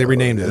 Yeah. They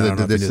renamed it. I don't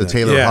know if you It's knew the that.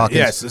 Taylor Hawkins.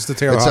 Yes, it's the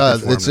Taylor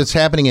Hawkins Forum. It's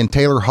happening in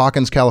Taylor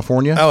Hawkins,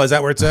 California. Oh, is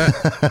that where it's at?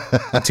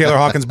 Taylor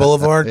Hawkins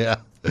Boulevard? Yeah.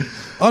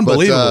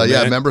 Unbelievable, But,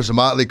 man. members of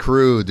Motley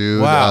Crue,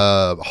 dude.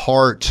 Wow.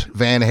 Heart,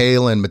 Van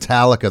Halen,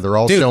 Metallica, they're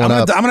all Dude, showing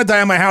up. I'm gonna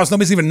die in my house.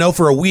 Nobody's even know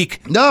for a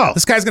week. No.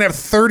 This guy's gonna have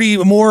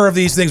 30 more of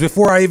these things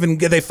before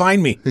they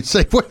find me. It's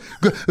like, what?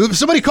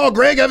 Somebody call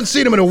Greg. I haven't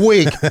seen him in a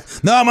week.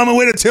 No, I'm on my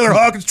way to Taylor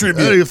Hawkins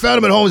tribute. You found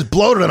him at home. He's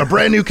bloated on a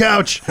brand new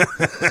couch.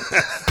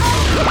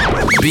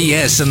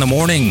 BS in the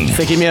morning.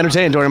 They keep me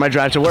entertained during my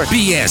drive to work.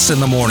 BS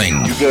in the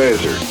morning. You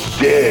guys are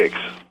dicks,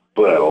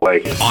 but I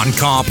like it. On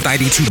Comp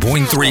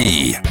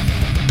 92.3.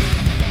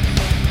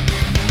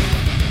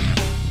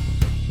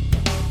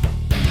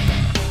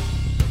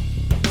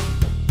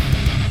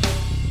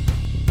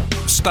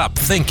 Stop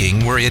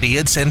thinking we're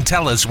idiots and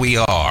tell us we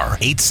are.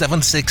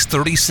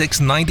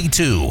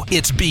 876-3692.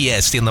 It's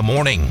BS in the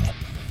morning.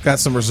 Got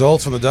some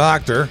results from the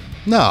doctor.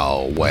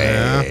 No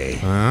way.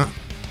 Yeah,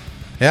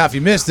 if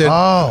you missed it.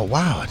 Oh,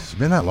 wow. It's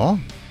been that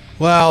long?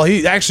 Well,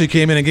 he actually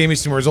came in and gave me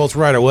some results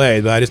right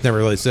away, but I just never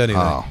really said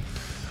anything. Oh.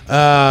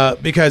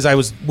 Because I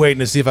was waiting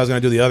to see if I was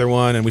going to do the other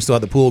one, and we still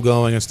had the pool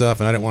going and stuff,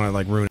 and I didn't want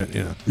to ruin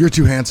it. You're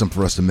too handsome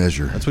for us to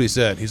measure. That's what he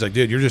said. He's like,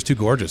 dude, you're just too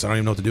gorgeous. I don't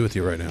even know what to do with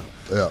you right now.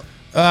 Yeah.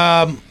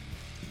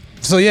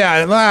 So yeah, I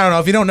don't know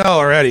if you don't know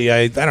already.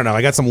 I don't know.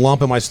 I got some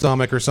lump in my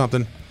stomach or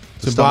something.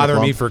 It's been Stomach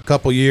bothering me lump? for a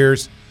couple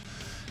years.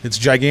 It's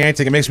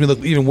gigantic. It makes me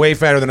look even way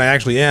fatter than I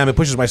actually am. It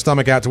pushes my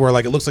stomach out to where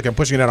it looks like I'm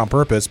pushing it out on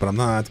purpose, but I'm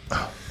not.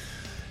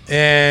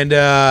 And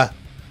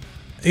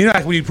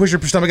when you push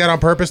your stomach out on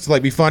purpose to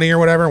be funny or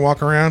whatever and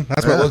walk around,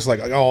 that's what it looks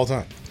like all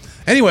the time.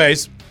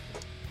 Anyways,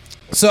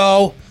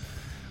 so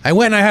I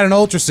went and I had an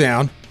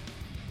ultrasound,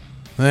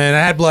 and I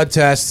had blood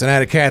tests, and I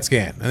had a CAT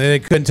scan, and they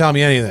couldn't tell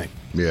me anything.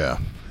 Yeah.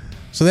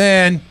 So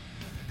then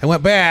I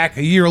went back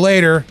a year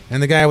later,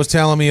 and the guy was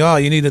telling me, oh,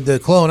 you needed the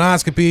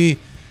colonoscopy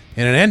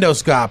and an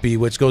endoscopy,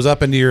 which goes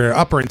up into your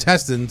upper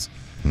intestines,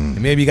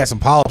 and maybe you got some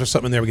polyps or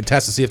something in there. We can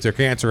test to see if they're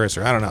cancerous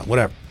or I don't know,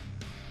 whatever.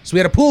 So we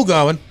had a pool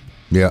going.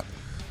 Yeah.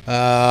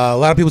 A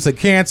lot of people said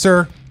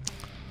cancer.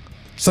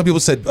 Some people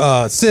said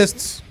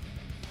cysts.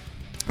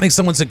 I think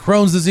someone said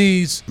Crohn's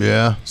disease.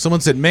 Yeah.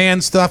 Someone said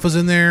man stuff was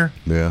in there,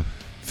 Yeah.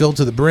 filled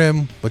to the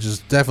brim, which is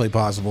definitely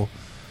possible.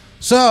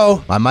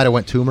 So I might have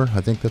went tumor.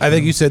 I think that's. I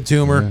think you said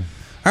tumor. Yeah.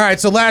 All right.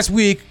 So last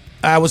week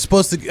I was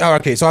supposed to. Oh,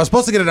 okay. So I was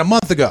supposed to get it a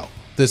month ago.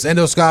 This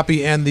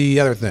endoscopy and the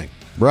other thing.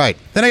 Right.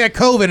 Then I got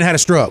COVID and had a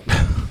stroke.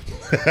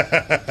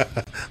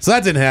 So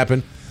that didn't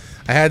happen.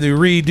 I had to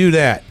redo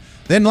that.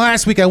 Then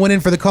last week I went in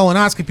for the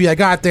colonoscopy. I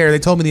got there. They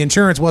told me the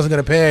insurance wasn't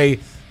going to pay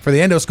for the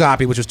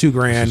endoscopy, which was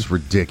 $2,000. It's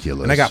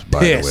ridiculous. And I got by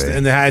the pissed. way.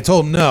 And I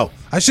told them no.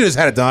 I should have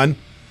had it done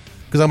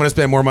because I'm going to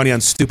spend more money on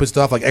stupid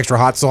stuff like extra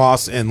hot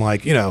sauce and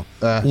like,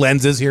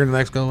 lenses here in the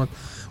next one.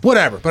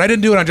 Whatever. But I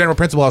didn't do it on general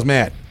principle. I was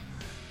mad.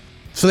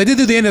 So they did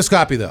do the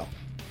endoscopy though.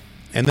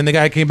 And then the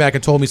guy came back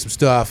and told me some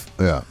stuff.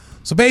 Yeah.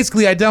 So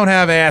basically I don't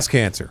have ass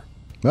cancer.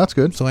 That's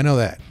good. So I know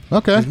that.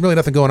 Okay. There's really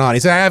nothing going on. He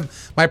said I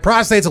have my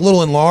prostate's a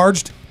little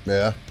enlarged,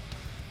 Yeah.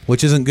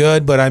 which isn't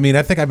good, but I mean,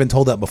 I think I've been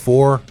told that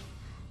before.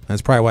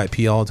 That's probably why I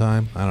pee all the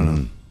time. I don't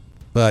know.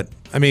 But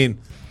I mean,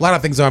 a lot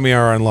of things on me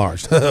are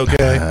enlarged.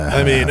 Okay.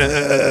 I mean,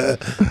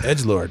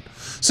 edgelord.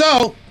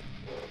 So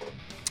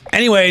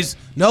anyways,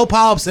 no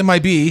polyps in my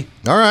B,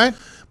 All right.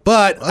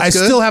 but I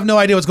good. still have no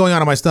idea what's going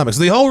on in my stomach.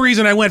 So the whole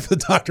reason I went for the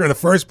doctor in the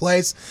first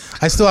place,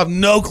 I still have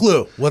no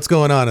clue what's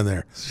going on in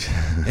there.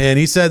 And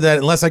he said that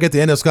unless I get the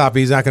endoscopy,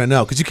 he's not going to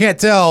know. Because you can't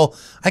tell.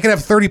 I could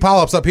have 30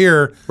 polyps up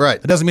here. Right.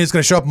 It doesn't mean it's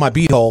going to show up in my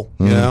beehole,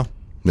 you know?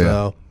 Yeah.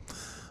 So,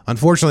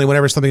 unfortunately,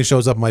 whenever something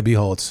shows up in my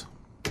beehole, it's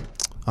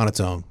on its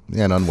own.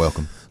 Yeah, and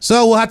unwelcome.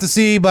 So we'll have to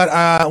see.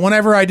 But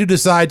whenever I do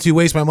decide to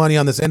waste my money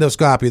on this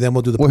endoscopy, then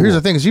we'll do the Well, pool. here's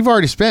the thing: is you've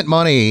already spent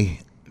money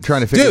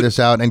trying to figure Dude. this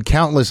out, and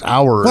countless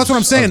hours. Well, that's what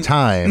I'm saying. Of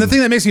time. And the thing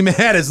that makes me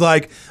mad is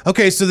like,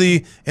 okay, so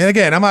and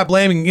again, I'm not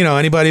blaming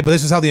anybody, but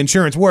this is how the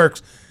insurance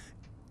works.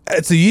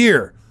 It's a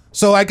year.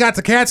 So I got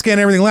the CAT scan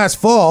and everything last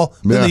fall.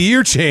 Then Yeah. the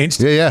year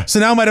changed. Yeah. So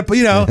now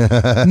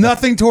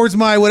nothing towards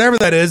my whatever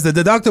that is. The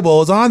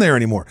deductible is on there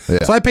anymore.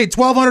 Yeah. So I paid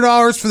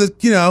 $1,200 for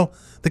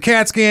the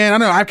CAT scan. I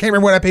don't know. I can't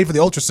remember what I paid for the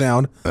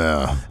ultrasound.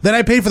 Then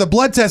I paid for the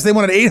blood test. They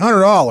wanted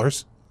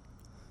 $800.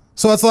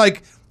 So it's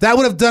like that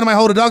would have done my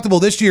whole deductible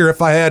this year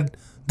if I had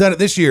done it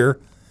this year.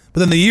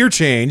 But then the year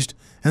changed,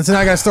 and so now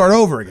I got to start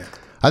over again.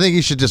 I think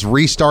you should just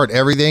restart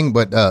everything,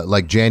 but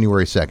like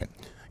January 2nd.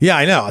 Yeah,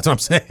 I know. That's what I'm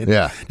saying.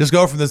 Yeah. Just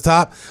go from the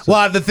top.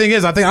 Well, the thing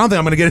is, I don't think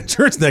I'm going to get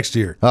insurance next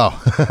year.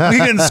 Oh, I'm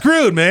getting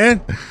screwed,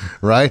 man.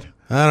 right.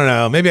 I don't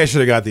know. Maybe I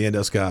should have got the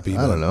endoscopy.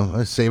 I don't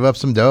know. Save up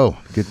some dough.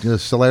 Get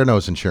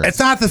Salernos insurance. It's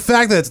not the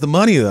fact that it's the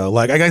money, though.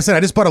 Like I said,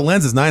 I just bought a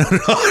lens. It's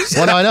 $900.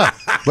 Well, no, I know,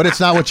 but it's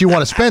not what you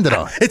want to spend it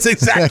on. It's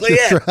exactly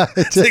it. That's right.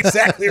 It's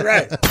exactly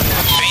right.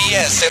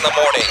 BS in the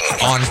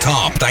morning on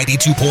Top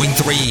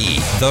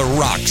 92.3, The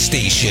Rock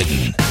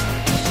Station.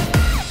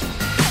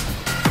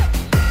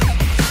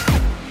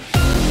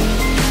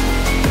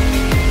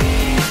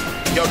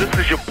 Yo, this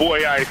is your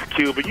boy Ice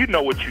Cube, and you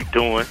know what you're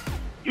doing.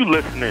 You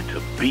listening to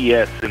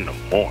BS in the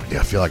morning.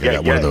 Yeah, I feel like I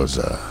got one of those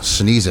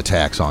sneeze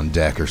attacks on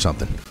deck or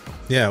something.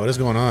 Yeah, what is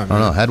going on? I don't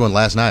know. I had one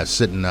last night. I was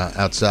sitting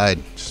outside,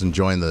 just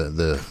enjoying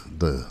the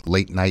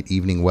late night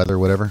evening weather,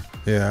 whatever.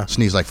 Yeah.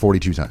 Sneezed like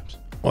 42 times.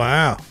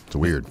 Wow. It's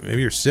weird.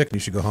 Maybe you're sick and you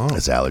should go home.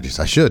 It's allergies.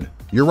 I should.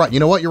 You're right. You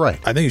know what? You're right.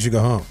 I think you should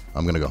go home.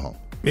 I'm gonna go home.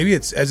 Maybe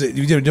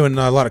you've doing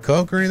a lot of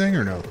coke or anything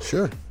or no?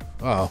 Sure.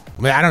 Oh,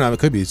 I mean, I don't know. It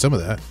could be some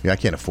of that. Yeah, I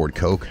can't afford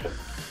Coke.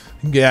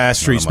 Yeah,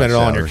 that's true. You Not on spend it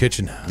my all in your salary.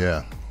 kitchen.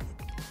 Yeah.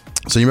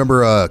 So you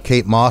remember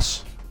Kate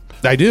Moss,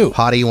 I do.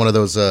 Hottie, one of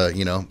those,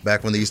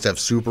 back when they used to have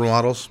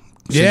supermodels?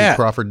 Cindy Yeah.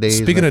 Crawford days.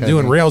 Speaking that of kind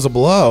doing thing. rails of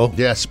below.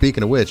 Yeah,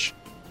 speaking of which,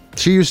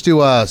 she used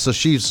to, so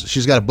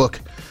she's got a book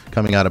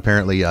coming out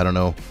apparently. I don't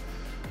know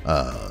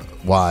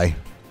why.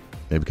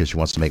 Maybe because she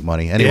wants to make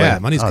money. Anyway, Yeah,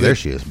 money's good. There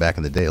she is, back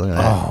in the day. Look at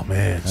that. Oh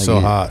man, How so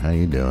you- hot. How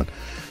you doing?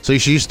 So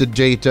she used to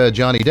date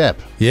Johnny Depp.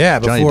 Yeah,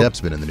 Johnny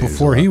Depp's been in the news.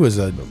 before a lot. he was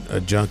a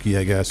junkie,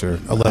 I guess, or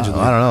allegedly.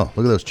 I don't know.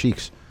 Look at those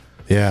cheeks.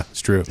 Yeah, it's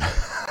true.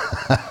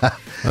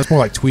 That's more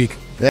like tweak.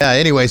 Yeah,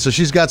 anyway, so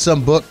she's got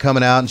some book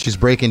coming out, and she's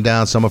breaking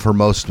down some of her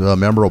most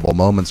memorable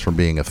moments from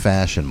being a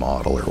fashion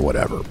model or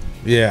whatever.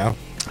 Yeah.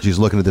 She's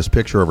looking at this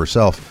picture of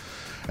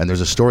herself, and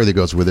there's a story that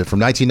goes with it. From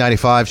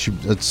 1995, she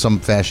at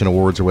some fashion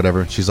awards or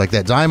whatever. She's like,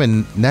 that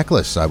diamond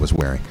necklace I was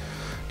wearing,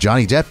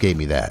 Johnny Depp gave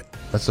me that.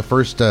 That's the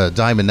first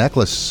diamond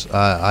necklace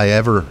I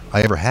ever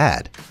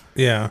had.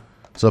 Yeah.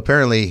 So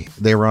apparently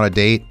they were on a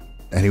date,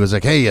 and he was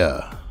like, hey,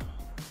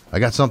 I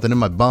got something in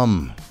my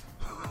bum.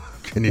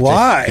 Can you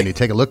Why? Can you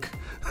take a look?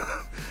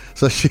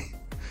 So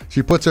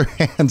she puts her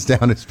hands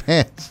down his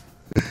pants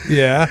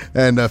Yeah.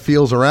 and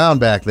feels around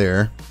back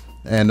there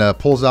and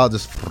pulls out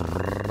this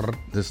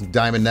This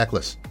diamond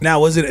necklace. Now,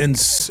 was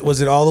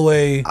it all the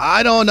way?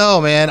 I don't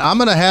know, man. I'm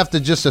gonna have to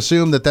just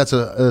assume that that's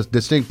a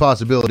distinct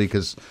possibility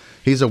because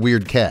he's a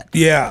weird cat.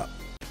 Yeah.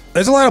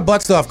 There's a lot of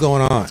butt stuff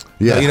going on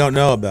Yeah. that you don't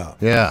know about.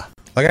 Yeah.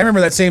 Like, I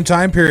remember that same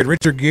time period,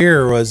 Richard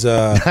Gere was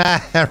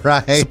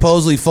Right.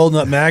 supposedly folding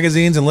up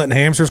magazines and letting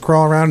hamsters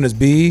crawl around in his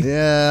bee.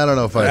 Yeah, I don't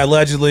know if I.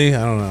 Allegedly,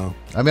 I don't know.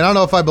 I mean, I don't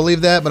know if I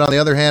believe that, but on the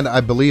other hand, I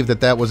believe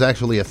that was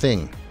actually a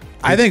thing.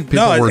 I think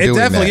People no, were it doing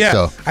definitely that,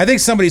 yeah. so. I think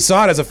somebody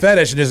saw it as a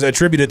fetish and just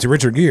attributed it to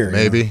Richard Gere. you know?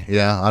 Maybe.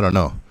 Yeah, I don't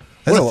know.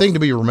 That's What a a thing to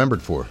be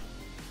remembered for.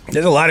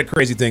 There's a lot of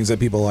crazy things that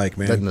people like,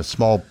 man. Like the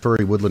small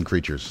furry woodland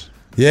creatures.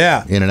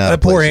 Yeah, In and out That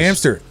of poor places.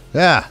 hamster.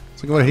 Yeah.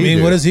 It's like, what did he I mean,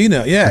 do? what does he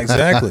know? Yeah,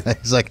 exactly.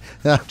 He's like,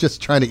 I'm just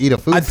trying to eat a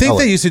food I think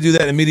pellet. they used to do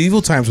that in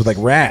medieval times with like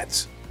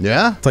rats,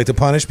 Yeah? like to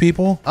punish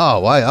people, Oh,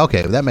 why?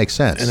 Okay, that makes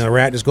sense. and the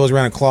rat just goes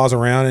around and claws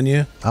around in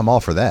you. I'm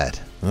all for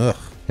that. Ugh,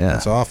 Yeah.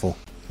 that's awful.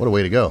 What a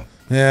way to go.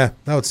 Yeah,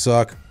 that would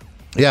suck.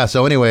 Yeah,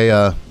 so anyway,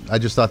 I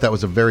just thought that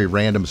was a very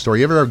random story.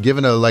 You ever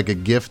given a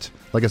gift,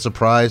 like a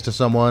surprise to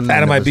someone? Out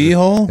of and my it was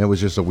beehole? It was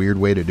just a weird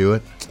way to do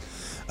it?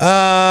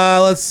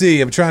 Let's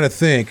see. I'm trying to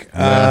think.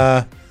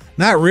 Yeah.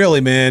 Not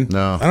really, man.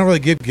 No. I don't really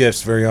give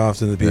gifts very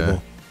often to people. Yeah.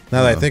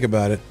 Now that I think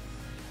about it,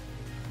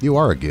 You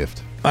are a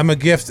gift. I'm a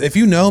gift. If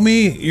you know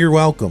me, you're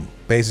welcome.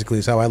 Basically,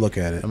 is how I look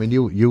at it. I mean,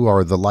 you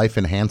are the life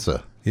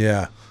enhancer.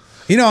 Yeah.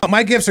 You know,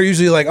 my gifts are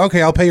usually like,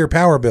 okay, I'll pay your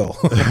power bill,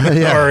 or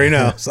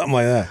something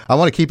like that. I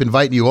want to keep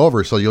inviting you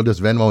over, so you'll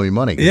just Venmo me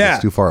money. 'Cause Yeah,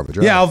 it's too far of a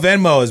drive. Yeah, I'll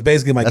Venmo is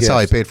basically my That's gift. how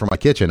I paid for my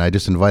kitchen. I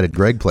just invited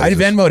Greg I places.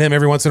 Venmoed him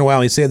every once in a while.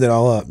 And he saved it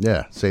all up.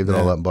 Yeah, saved it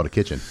all up and bought a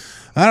kitchen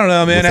I don't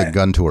know, man. with a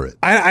gun turret.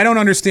 I don't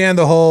understand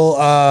the whole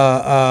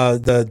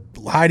the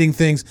hiding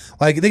things.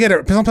 Like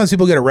sometimes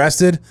people get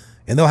arrested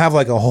and they'll have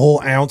like a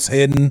whole ounce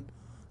hidden.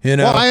 You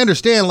know, Well, I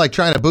understand like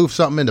trying to boof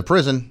something into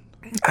prison.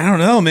 I don't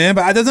know, man,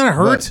 but it doesn't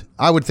hurt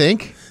but I would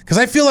think. because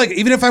I feel like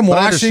even if I'm But I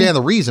washing, understand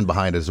the reason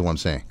behind it is what I'm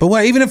saying.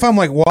 but even if I'm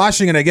like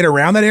washing and I get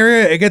around that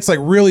area, it gets like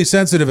really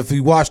sensitive if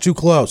you wash too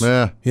close.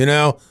 Yeah. You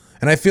know,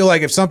 and I feel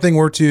like if something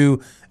were to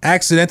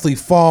accidentally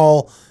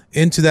fall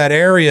into that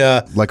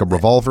area, Like a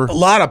revolver. a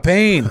lot of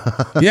pain.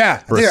 Yeah,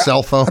 Or a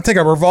cell phone. I'll take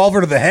a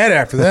revolver to the head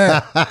after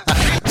that.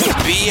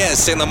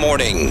 BS in the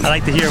morning I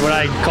like to hear what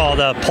I call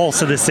the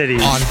pulse of the city.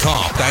 on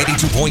Comp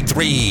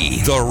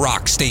 92.3, The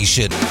Rock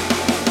Station.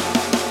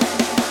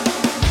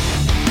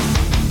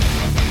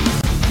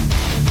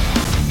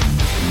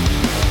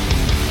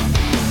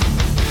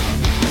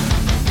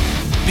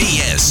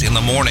 BS in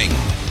the morning.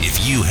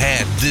 If you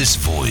had this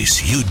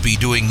voice, you'd be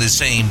doing the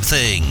same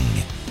thing.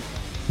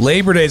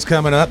 Labor Day's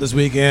coming up this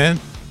weekend.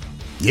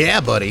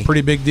 Yeah, buddy.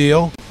 Pretty big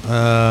deal.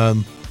 I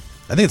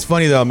think it's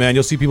funny though, man.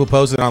 You'll see people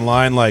posting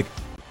online like,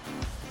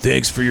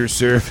 "Thanks for your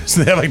service."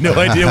 They have like no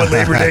idea what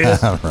Labor Day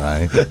is. All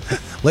right.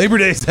 Labor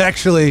Day is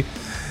actually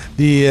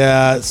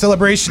the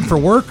celebration for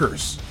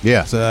workers.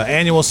 Yeah. It's an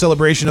annual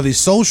celebration of the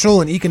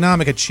social and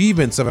economic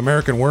achievements of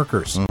American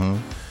workers.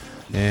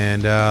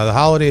 And the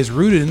holiday is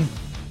rooted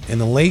in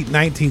the late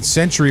 19th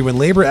century when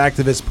labor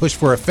activists pushed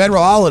for a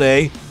federal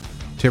holiday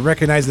to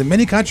recognize the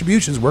many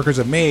contributions workers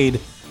have made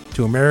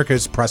to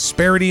America's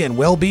prosperity and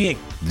well-being.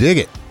 Dig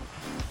it.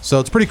 So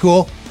it's pretty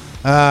cool.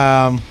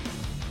 That's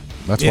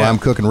Yeah. why I'm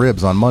cooking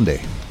ribs on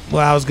Monday.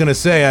 Well, I was going to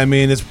say, I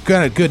mean, it's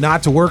kind of good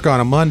not to work on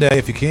a Monday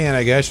if you can,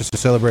 I guess, just to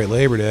celebrate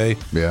Labor Day.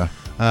 Yeah.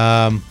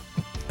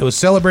 It was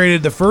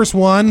celebrated, the first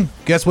one,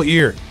 guess what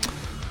year?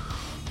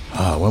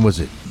 When was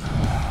it?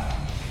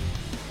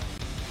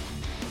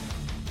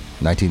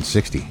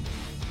 1960.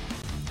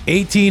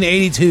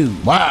 1882.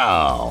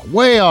 Wow.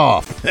 Way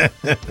off.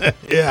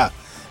 Yeah.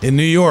 In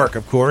New York,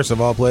 of course,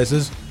 of all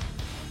places.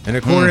 In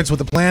accordance with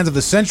the plans of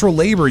the Central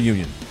Labor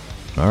Union.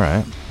 All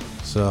right.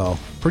 So,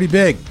 pretty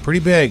big, pretty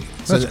big.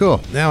 That's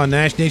cool. Now a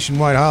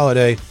nationwide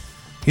holiday.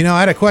 You know,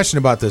 I had a question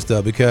about this,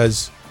 though,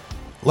 because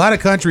a lot of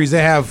countries,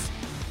 they have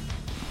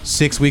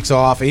 6 weeks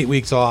off, 8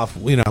 weeks off,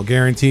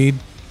 guaranteed.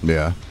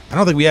 Yeah. I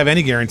don't think we have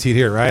any guaranteed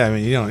here, right? I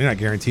mean, you're not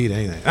guaranteed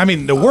anything. I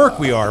mean, the work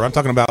we are. I'm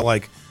talking about,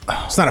 like,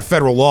 it's not a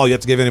federal law. You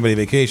have to give anybody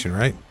vacation,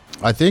 right?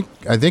 I think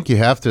you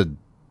have to.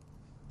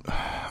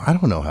 I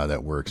don't know how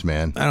that works,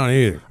 man. I don't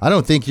either. I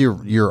don't think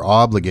you're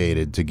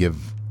obligated to give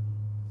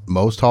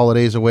most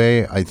holidays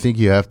away. I think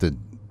you have to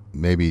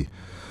maybe,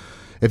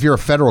 if you're a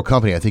federal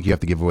company, I think you have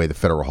to give away the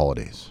federal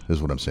holidays.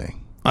 Is what I'm saying.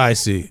 I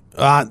see.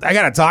 I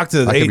gotta talk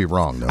to. I could be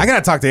wrong, though. I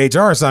gotta talk to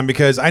HR or something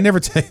because I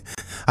never take.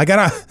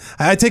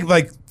 I take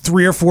like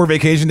 3 or 4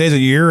 vacation days a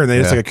year, and they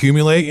just Yeah. like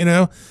accumulate.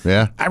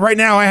 Yeah. Right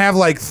now I have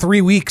like 3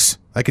 weeks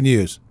I can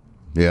use,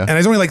 Yeah. and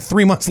there's only like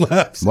 3 months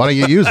left. Why don't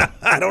you use it?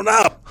 I don't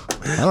know.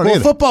 I don't Well, either.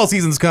 football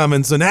season's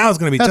coming, so now it's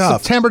gonna be That's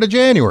tough. September to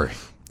January.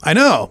 I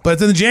know, but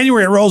then in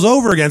January it rolls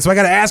over again, so I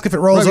gotta ask if it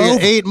rolls Right, you over.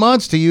 get 8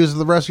 months to use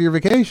the rest of your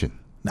vacation.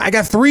 I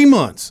got 3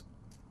 months.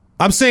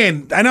 I'm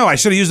saying, I know I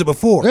should have used it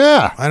before.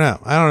 Yeah. I know.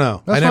 I don't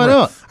know. That's I why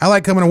not. I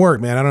like coming to work,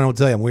 man. I don't know what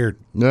to tell you. I'm weird.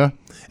 Yeah.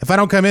 If I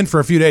don't come in for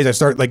a few days, I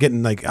start like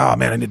getting like, oh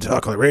man, I need to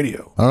talk on the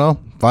radio. I don't know.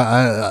 If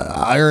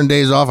I earn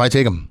days off, I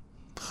take them.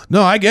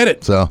 No, I get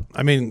it. So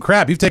I mean,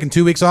 crap, you've taken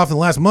 2 weeks off in the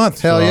last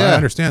month. Hell so yeah. I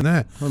understand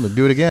that. I'm going to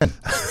do it again.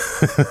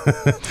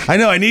 I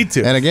know I need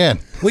to. And again,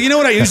 Well, you know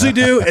what I usually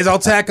do is I'll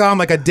tack on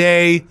like a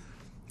day.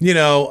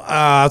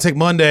 I'll take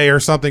Monday or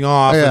something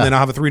off, Yeah. and then I'll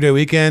have a 3-day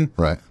weekend.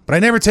 Right. But I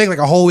never take like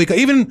a whole week.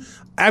 Even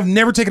I've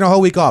never taken a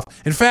whole week off.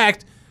 In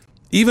fact,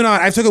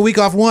 I took a week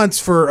off once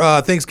for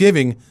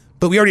Thanksgiving,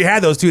 but we already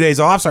had those 2 days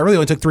off, so I really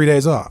only took 3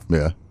 days off.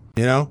 yeah.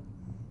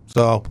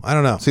 So I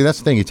don't know. See, that's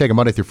the thing. You take a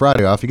Monday through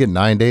Friday off, you get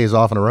 9 days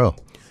off in a row.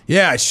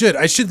 Yeah, I should.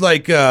 I should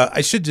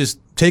just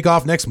take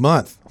off next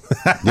month.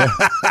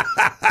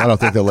 I don't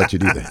think they'll let you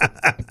do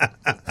that.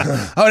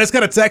 Oh, I just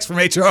got a text from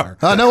HR.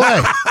 Oh, no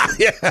way.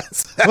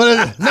 Yes. What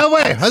is it? No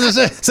way. What does it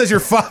say? It says you're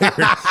fired.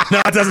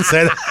 No, it doesn't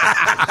say that.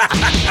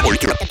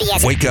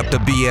 Wake up to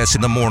BS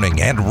in the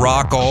morning and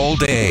rock all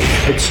day.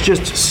 It's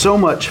just so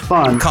much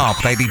fun. Comp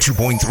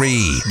 92.3,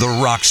 the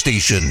rock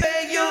station.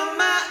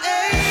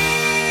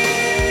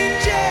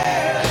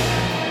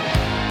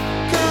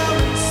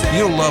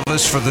 You'll love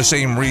us for the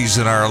same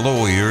reason our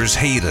lawyers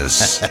hate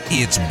us.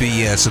 It's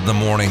BS in the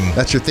morning.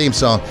 That's your theme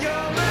song.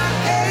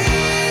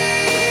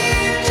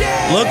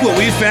 Look what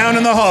we found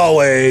in the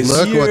hallways.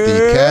 Look what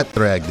the cat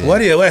dragged in. What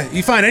do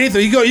you find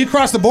anything? You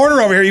cross the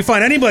border over here, you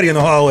find anybody in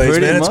the hallways,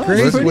 Pretty man. It's much.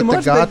 crazy. Look Pretty what the much,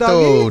 big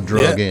gato doggy.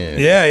 drug in.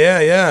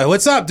 Yeah.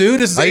 What's up,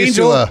 dude? This is I used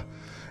Angel. to,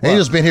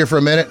 Angel's been here for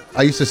a minute.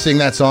 I used to sing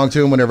that song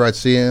to him whenever I'd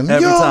see him.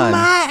 Every You're time.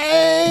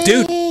 my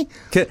Dude.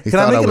 Can He I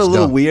thought make I it a was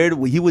little dumb. weird?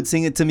 He would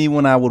sing it to me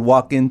when I would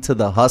walk into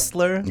the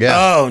Hustler. Yeah.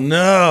 Oh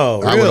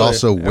no! I really? would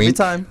also Every wink.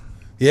 time.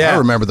 Yeah. I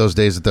remember those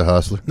days at the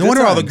Hustler. No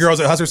wonder all the times. girls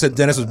at Hustler said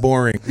Dennis was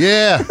boring.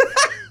 Yeah.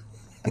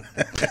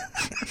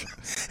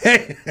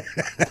 Hey,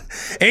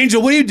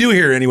 Angel, what do you do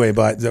here anyway?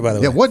 By the way,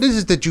 Yeah. What is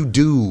it that you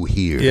do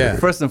here? Yeah.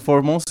 First and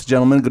foremost,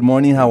 gentlemen, good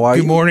morning. How are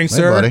you? Good morning, Hey,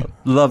 sir. buddy.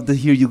 Love to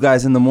hear you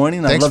guys in the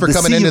morning. I Thanks love for to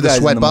coming see into you the guys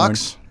in sweat morning.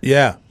 box.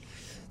 Yeah,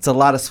 It's a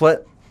lot of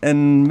sweat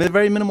and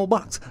very minimal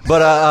box.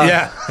 But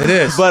yeah, it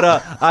is. But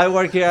I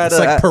work here at it's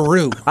like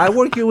Peru. I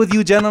work here with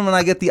you, gentlemen.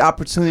 I get the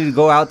opportunity to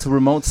go out to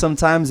remote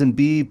sometimes and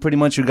be pretty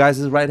much your guys'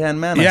 right-hand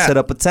man. Yeah. I set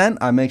up a tent.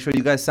 I make sure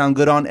you guys sound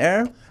good on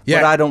air. Yeah.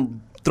 But I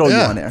don't throw you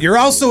on air. You're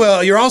also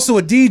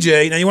a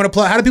DJ. Now you want to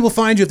play? How do people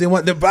find you if they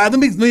want? Let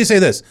me say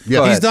this. Yeah. He's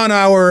Go ahead. done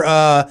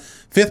our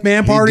Fifth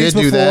Man parties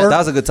did do before. that. That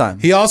was a good time.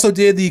 He also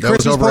did the That was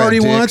Christmas over at party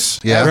Dick's. once.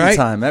 Yeah. right?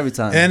 Every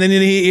time. And then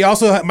he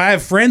also I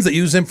have friends that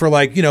use him for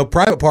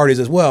private parties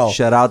as well.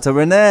 Shout out to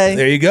Renee.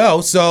 There you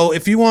go. So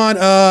if you want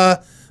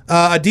a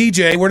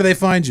DJ, where do they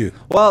find you?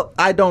 Well,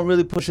 I don't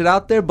really push it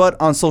out there, but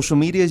on social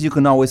medias, you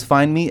can always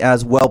find me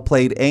as Well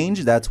Played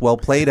Ange. That's Well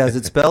Played as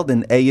it's spelled,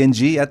 and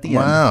A-N-G at the end.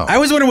 Wow. I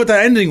always wondered what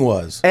that ending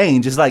was.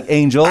 Ange, just like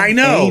angel. I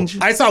know. Ange.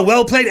 I saw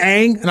well played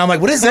Ang, and I'm like,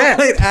 what is that?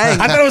 Well played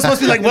Ang. I thought it was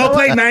supposed to be like well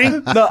played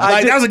Mang. No,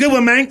 that was a good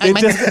one, Mang.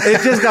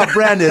 It just got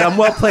branded. I'm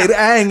Well Played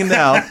Ang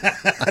now.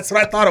 That's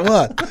what I thought it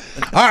was.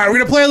 All right, we're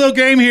gonna play a little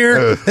game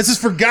here. This is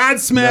for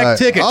Godsmack Right.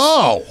 tickets.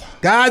 Oh.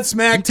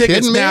 Godsmack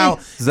tickets kidding me? now.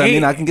 Does that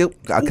mean I can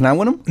get? Can I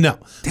win them? No.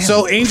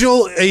 So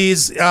Angel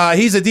he's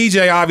a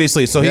DJ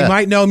obviously, so Yeah. he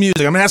might know music.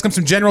 I'm gonna ask him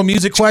some general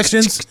music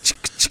questions.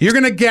 You're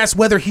gonna guess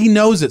whether he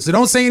knows it. So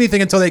don't say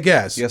anything until they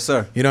guess. Yes,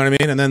 sir. You know what I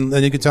mean? And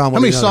then you can tell him. How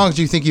many songs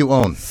do you think you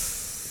own?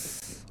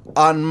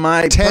 On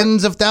my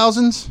Tens of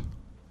thousands?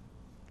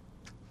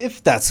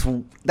 if that's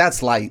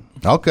light.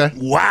 Okay.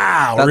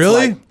 Wow, That's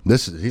really? like-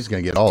 He's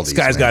going to get all This these.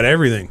 guy's man. got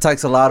everything.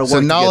 Takes a lot of He's work.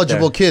 a to get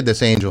knowledgeable there. kid,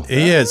 this Angel.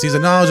 He is. He's a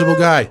knowledgeable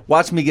guy.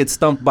 Watch me get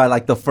stumped by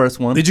like the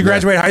first one. Did you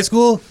graduate high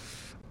school?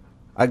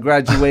 I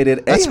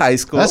graduated high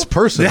school. That's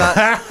personal.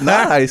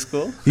 Not high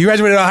school. You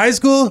graduated out of high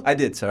school? I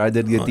did, sir. I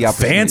did get the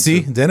opportunity.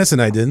 Fancy. to. Dennis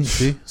and I didn't.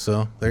 See?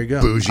 So there you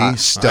go. Bougie,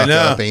 stuck know.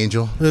 up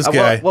Angel. This Well,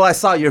 guy. well, I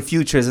saw your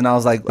futures and I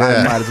was like, I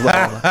Yeah. might as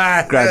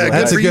well graduate.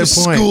 That's a Good good for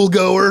you, point.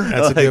 schoolgoer.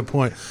 That's a good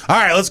point. All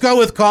right, let's go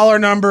with caller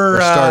number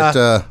Let's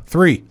start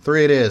 3.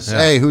 3 it is.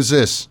 Hey, who's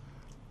this?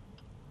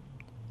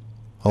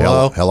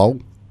 Hello? Hello?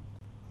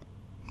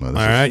 Well,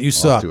 this All right, you off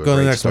suck. to a Go to the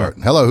great next start.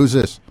 one. Hello, who's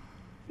this?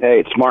 Hey,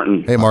 it's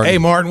Martin. Hey, Martin. Hey,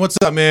 Martin, what's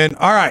up, man?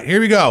 All right,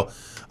 here we go.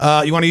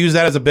 You want to use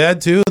that as a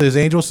bed, too? This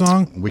Angel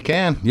song? We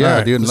can. Yeah, All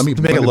right, dude. just Let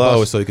me make it let me low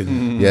bust. so you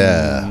can.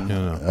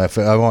 Yeah.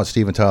 I want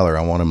Steven Tyler.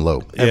 I want him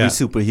low. Every Yeah.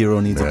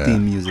 superhero needs a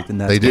theme music,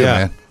 and that's They do, Yeah.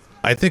 man.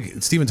 I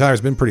think Steven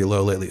Tyler's been pretty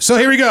low lately. So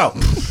here we go.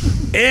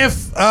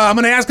 If I'm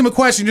going to ask him a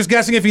question, just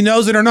guessing if he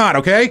knows it or not,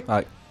 okay? All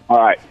right. All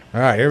right. All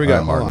right, here we go. All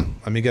right, Hold Martin. on.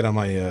 Let me get on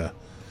my. All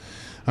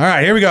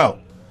right, here we go.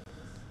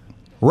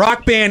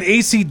 Rock band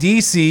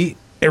AC/DC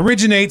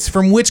originates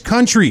from which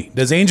country?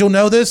 Does Angel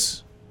know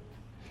this?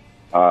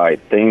 I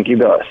think he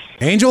does.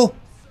 Angel?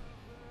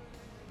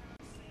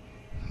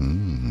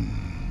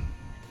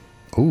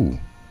 Ooh.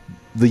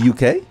 The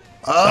UK?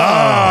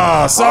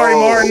 Oh, sorry,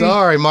 Martin.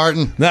 Sorry,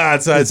 Martin. No,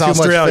 it's Too much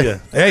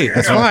Australia. Hey,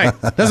 that's fine.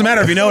 Doesn't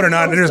matter if you know it or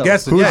not. They're just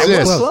guessing. Who's Yeah,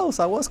 this?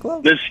 I was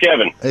close. This is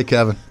Kevin. Hey,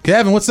 Kevin.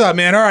 Kevin, what's up,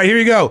 man? All right, here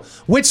you go.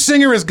 Which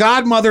singer is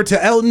godmother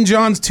to Elton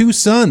John's 2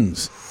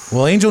 sons?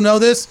 Will Angel know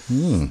this?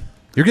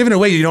 You're giving it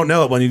away. You don't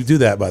know it when you do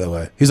that, by the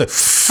way. He's like,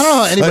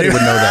 Oh, anybody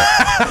would know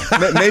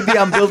that. Maybe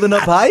I'm building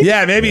up hype.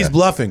 yeah, maybe he's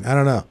bluffing. I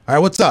don't know. All right,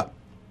 what's up?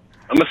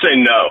 I'm going to say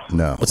no.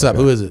 No. What's up?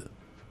 Who is it?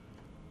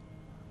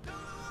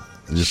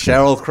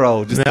 Sheryl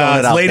Crow. Just No, throwing it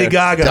it's out Lady there.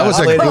 Gaga. That was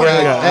a Lady great.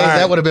 Gaga. Hey, All right.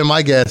 that would have been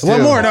my guess. One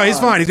too. more. No, he's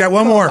fine. He's got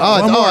one more.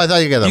 Oh, One more. I thought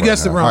you got that You right.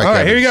 guessed it wrong. All right,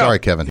 Kevin. here you go. Sorry,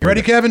 Kevin. You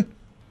ready, Kevin?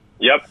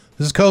 Yep.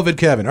 This is COVID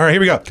Kevin. All right, here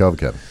we go.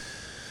 Kevin.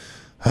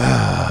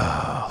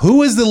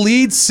 Who is the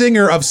lead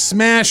singer of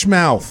Smash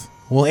Mouth?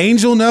 Will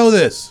Angel know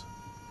this?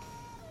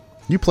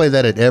 You play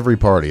that at every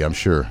party, I'm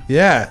sure.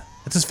 Yeah,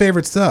 it's his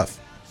favorite stuff.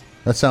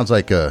 That sounds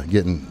like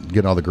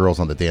getting all the girls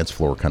on the dance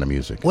floor kind of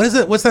music. What is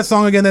it? What's that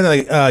song again?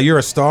 Like, You're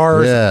a Star?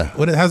 Or Yeah.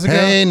 how's it go?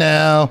 Hey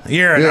now,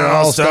 You're an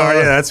all-star.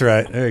 Yeah, that's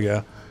right. There you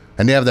go.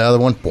 And they have the other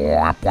one.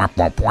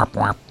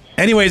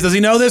 Anyways, does he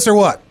know this or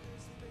what?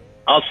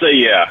 I'll say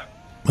yeah.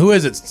 Who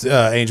is it,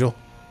 Angel?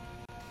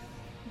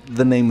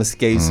 The name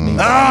escapes me. I don't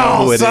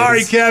know Oh, who it sorry,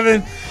 is.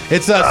 Kevin.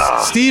 It's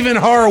Stephen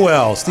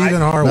Harwell.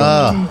 Stephen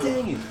Harwell.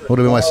 Would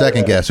have been my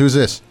second guess. Who's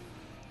this?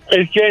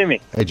 It's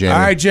Jamie. Hey, Jamie. All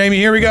right, Jamie,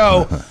 here we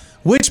go.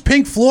 Which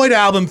Pink Floyd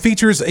album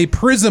features a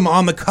prism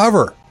on the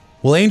cover?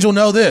 Will Angel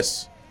know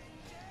this?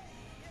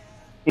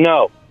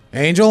 No.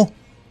 Angel?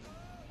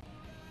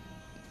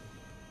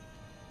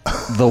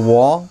 The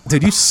Wall.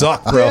 Dude, you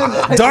suck, bro.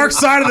 Dark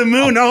Side of the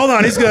Moon. No, hold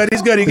on. He's good.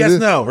 He's good. He guessed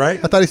no, right?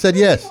 I thought he said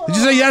yes. Did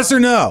you say yes or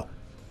no?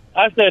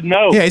 I said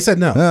no. Yeah, he said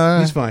no. All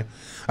right. He's fine.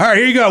 All right,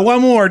 here you go.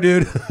 One more,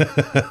 dude.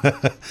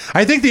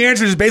 I think the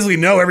answer is basically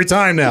no every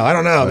time now. I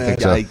don't know, man.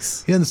 think so.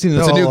 Yikes. He doesn't seem to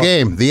It's know a new all-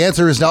 game. The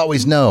answer is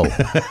always no. All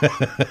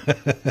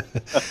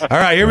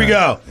right, here we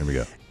go. Here we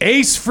go.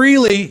 Ace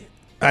Frehley.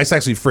 It's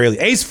actually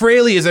Frehley. Ace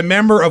Frehley is a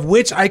member of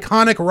which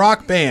iconic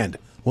rock band?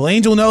 Will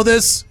Angel know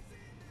this?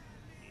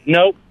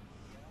 Nope.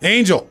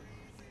 Angel.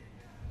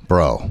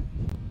 Bro,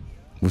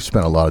 we've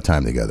spent a lot of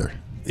time together.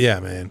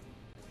 Yeah, man.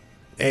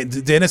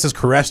 And Dennis has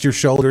caressed your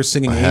shoulders,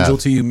 singing I Angel have.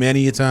 to you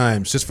many a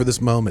times, just for this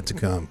moment to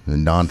come.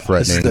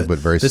 Non-threatening, but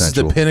very this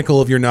sensual. is the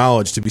pinnacle of your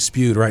knowledge to be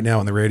spewed right now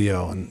on the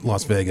radio in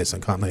Las Vegas on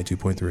Comp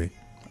 92.3.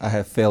 I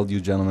have failed you,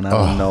 gentlemen. I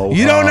don't know.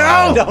 You don't know?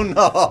 I don't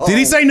know. Did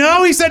he say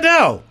no? He said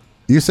no.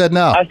 You said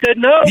no. I said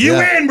no. You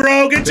Yeah. win,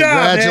 bro. Good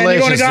job, man. You're going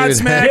to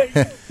Congratulations,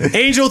 Godsmack.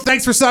 Angel,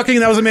 thanks for sucking.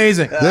 That was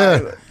amazing.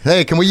 Yeah.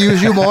 Hey, can we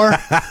use you more?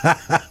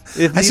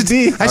 If I need should,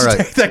 be, I should right.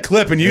 take that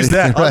clip and use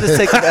that. I'll just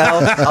take an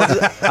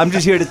L. I'm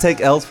just here to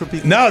take L's for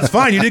people. No, it's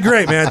fine. You did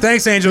great, man.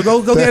 Thanks, Angel.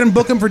 Go get him,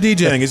 book him for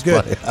DJing. He's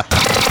good.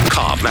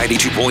 Comp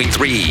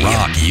 92.3.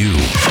 Rock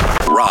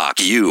you. Rock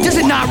you. Does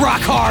it not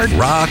rock hard?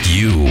 Rock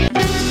you.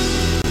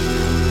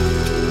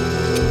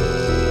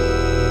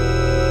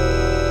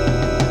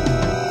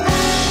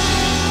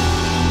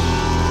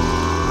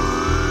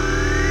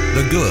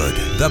 The good,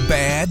 the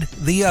bad,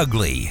 the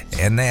ugly.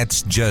 And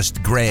that's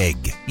just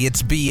Greg.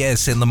 It's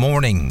BS in the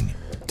morning.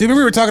 Do you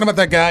remember we were talking about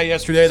that guy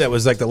yesterday that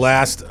was like the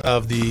last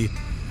of the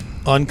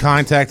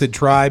uncontacted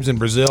tribes in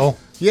Brazil?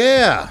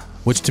 Yeah.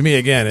 Which to me,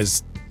 again,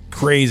 is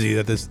crazy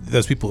that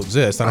those people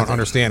exist. I don't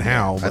understand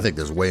how. I think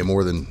there's way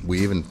more than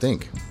we even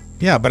think.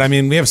 Yeah, but I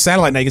mean, we have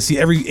satellite now. You can see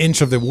every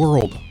inch of the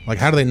world. Like,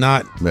 how do they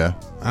not? Yeah.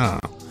 I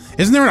don't know.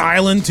 Isn't there an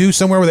island, too,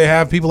 somewhere where they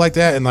have people like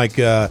that? And, like,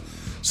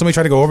 somebody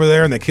tried to go over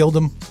there and they killed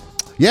them?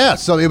 Yeah,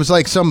 so it was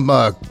like some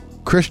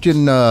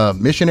Christian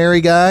missionary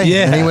guy.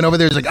 Yeah. And he went over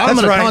there. He's like, I'm That's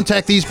going right. to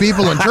contact these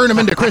people and turn them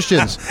into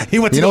Christians. He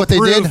went to You know go what they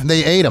prove- did?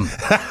 They ate them.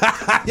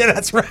 Yeah,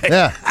 that's right.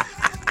 Yeah.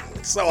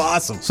 So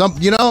awesome.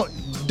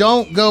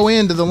 Don't go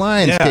into the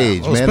lion's Yeah,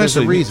 cage, well, man. There's a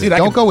especially- reason. dude, I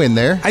Don't could- go in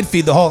there. I'd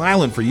feed the whole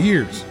island for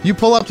years. You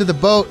pull up to the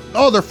boat.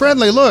 Oh, they're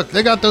friendly. Look,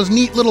 they got those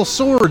neat little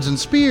swords and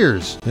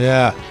spears.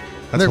 Yeah.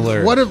 That's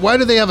hilarious. Why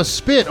do they have a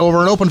spit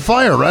over an open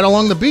fire right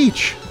along the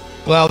beach?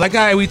 Well, that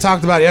guy we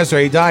talked about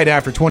yesterday, he died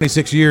after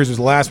 26 years. Was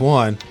the last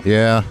one.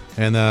 Yeah.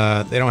 And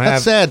they don't have...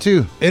 That's sad,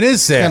 too. It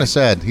is sad. Kind of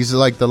sad. He's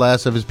like the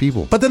last of his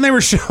people. But then they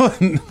were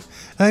showing...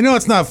 I know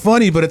it's not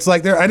funny, but it's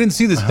like... I didn't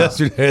see this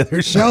yesterday.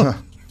 They're showing...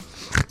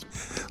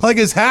 like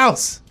his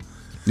house.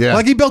 Yeah.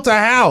 Like he built a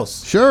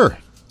house. Sure.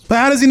 But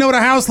how does he know what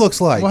a house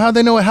looks like? Well, how'd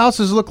they know what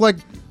houses look like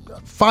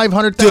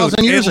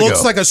 500,000 years it ago?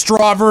 looks like a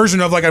straw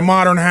version of like a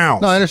modern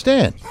house. No, I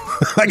understand.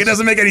 Like it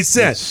doesn't make any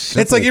sense. It's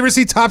simple. like, you ever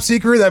see Top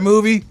Secret, that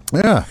movie?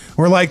 Yeah.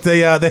 Where like they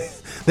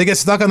get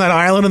stuck on that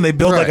island and they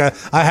build Right. like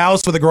a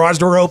house with a garage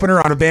door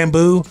opener on a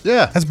bamboo.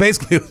 Yeah. That's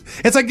basically...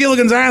 It's like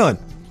Gilligan's Island.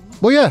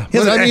 Well, yeah. He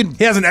has, But,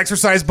 he has an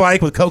exercise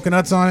bike with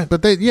coconuts on it.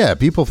 but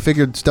people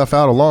figured stuff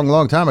out a long,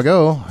 long time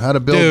ago. How to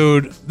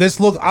build.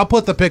 Dude, I'll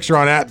put the picture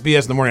on at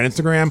BS in the morning on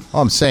Instagram.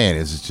 All I'm saying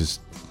is it's just.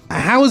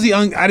 How is he?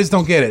 I just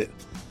don't get it.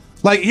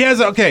 Like he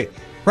has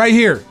right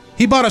here.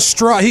 He bought a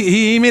straw.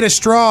 He made a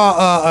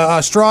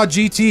straw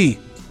GT,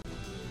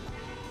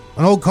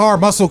 an old car,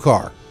 muscle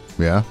car.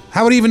 Yeah.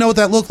 How would he even know what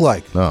that looked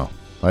like? No,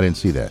 I didn't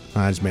see that.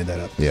 I just made that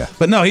up. Yeah.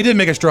 But no, he did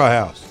make a straw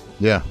house.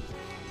 Yeah.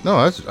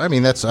 No,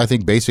 that's I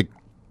think basic.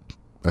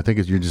 I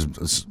think you're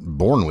just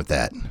born with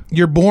that.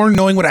 You're born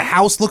knowing what a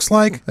house looks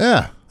like.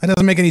 Yeah. That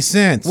doesn't make any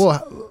sense.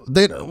 Well,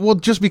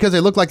 just because they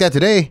look like that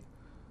today,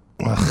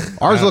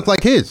 ours look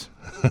like his.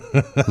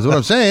 Is what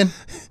I'm saying.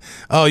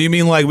 Oh, you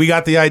mean like we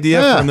got the idea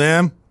Yeah. from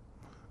them?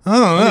 I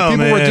don't know,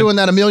 People man. were doing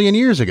that a million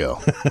years ago.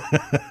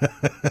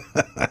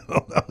 I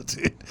don't know,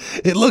 dude.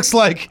 It looks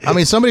like I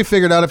mean, somebody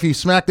figured out if you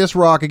smack this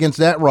rock against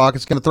that rock,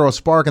 it's going to throw a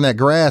spark in that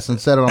grass and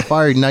set it on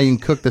fire. Now you can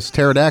cook this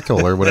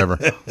pterodactyl or whatever.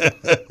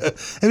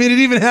 I mean, it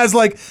even has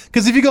like,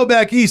 because if you go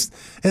back east,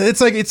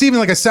 it's even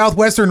like a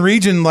southwestern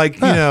region, like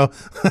you know.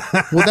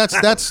 Well,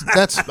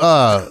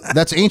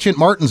 that's ancient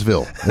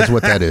Martinsville, is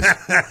what that is,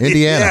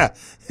 Indiana. Yeah,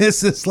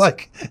 it's just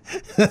like,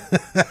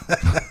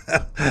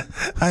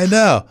 I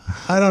know,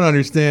 I don't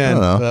understand,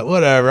 but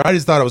whatever. I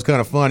just thought it was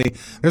kind of funny.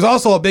 There's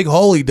also a big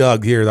hole he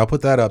dug here. I'll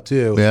put that up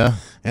too. Yeah,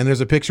 and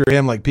there's a picture of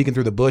him like peeking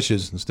through the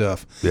bushes and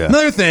stuff. Yeah.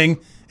 Another thing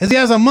is he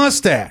has a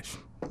mustache.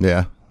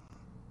 Yeah.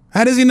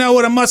 How does he know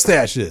what a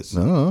mustache is?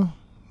 I don't know.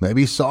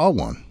 Maybe he saw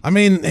one. I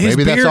mean, his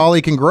maybe beard, that's all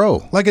he can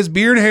grow. Like his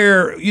beard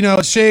hair,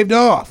 is shaved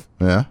off.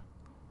 Yeah.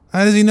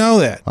 How does he know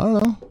that? I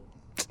don't know.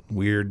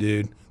 Weird,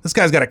 dude. This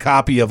guy's got a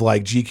copy of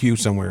like GQ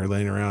somewhere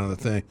laying around on the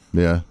thing.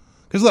 Yeah.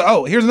 Because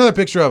look, here's another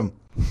picture of him.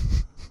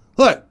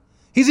 Look,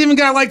 he's even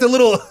got like the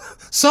little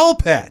soul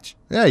patch.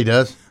 Yeah, he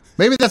does.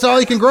 Maybe that's all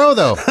he can grow,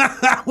 though.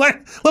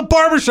 what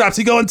barbershops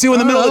he going to in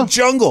the middle of the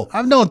jungle?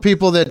 I've known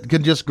people that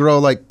could just grow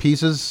like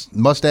pieces,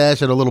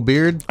 mustache, and a little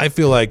beard. I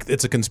feel like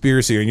it's a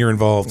conspiracy and you're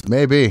involved.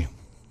 Maybe.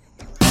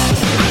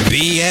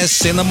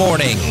 BS in the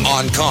morning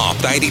on Comp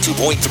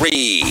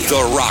 92.3,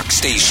 The Rock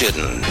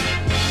Station.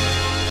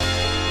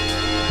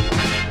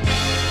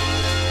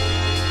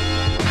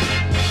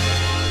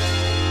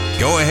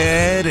 Go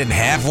ahead and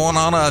have one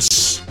on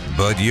us,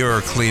 but you're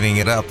cleaning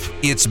it up.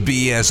 It's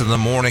BS in the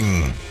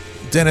morning.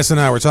 Dennis and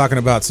I were talking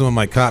about some of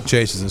my cop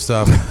chases and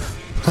stuff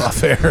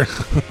off air.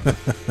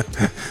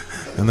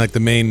 And like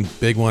the main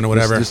big one or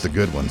whatever. Just the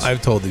good ones.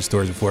 I've told these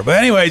stories before. But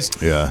anyways,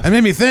 yeah. It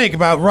made me think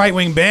about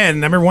right-wing Ben.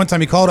 I remember one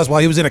time he called us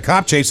while he was in a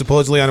cop chase,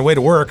 supposedly on the way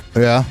to work.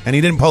 Yeah. And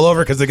he didn't pull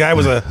over because the guy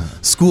was a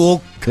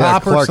school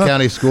cop or Clark something.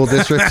 County School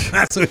District.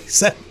 That's what he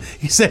said.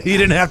 He said he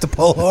didn't have to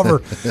pull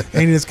over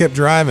and he just kept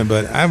driving,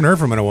 but I haven't heard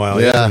from him in a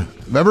while. Yeah.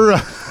 Remember?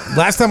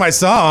 Last time I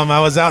saw him, I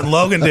was out in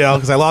Logandale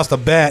because I lost a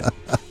bet.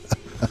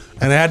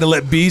 And I had to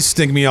let bees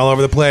sting me all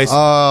over the place.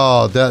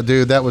 Oh,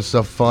 dude, that was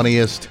the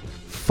funniest.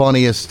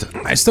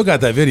 I still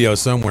got that video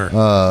somewhere.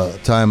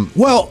 Time.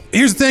 Well,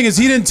 here's the thing: is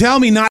he didn't tell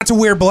me not to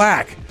wear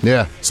black.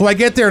 Yeah. So I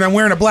get there and I'm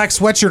wearing a black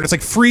sweatshirt. It's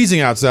like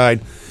freezing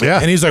outside. Yeah.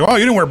 And he's like, "Oh,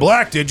 you didn't wear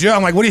black, did you?"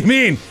 I'm like, "What do you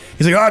mean?"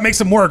 He's like, "Oh, it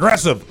makes him more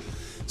aggressive."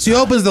 So he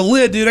opens the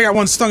lid, dude. I got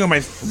one stung on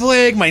my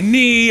leg, my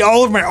knee,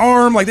 all over my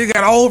arm. Like they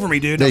got all over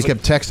me, dude. They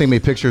kept texting me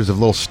pictures of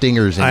little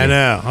stingers. I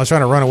know. I was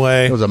trying to run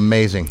away. It was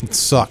amazing. It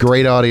sucked.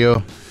 Great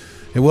audio.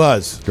 It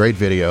was. Great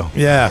video.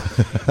 Yeah.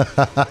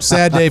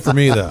 Sad day for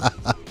me though.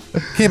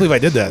 Can't believe I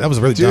did that. That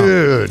was really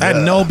Dude, dumb. I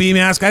had no bee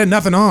mask. I had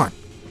nothing on.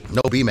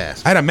 No bee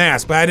mask. I had a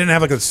mask, but I didn't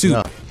have like a suit.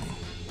 No.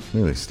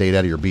 Really stayed out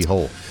of your bee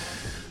hole.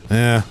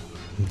 Yeah.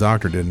 The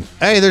doctor didn't.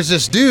 Hey, there's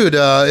this dude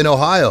in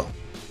Ohio.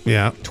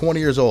 Yeah. 20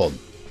 years old.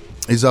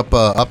 He's up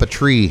a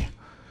tree,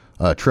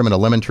 trimming a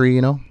lemon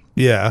tree,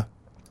 Yeah.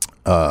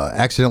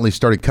 Accidentally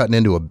started cutting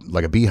into a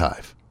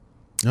beehive.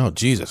 Oh,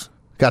 Jesus.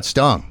 Got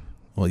stung.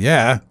 Well,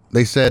 yeah.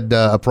 They said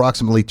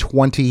approximately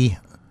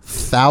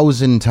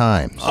 20,000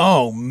 times.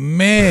 Oh,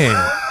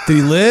 man. Did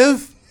he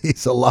live?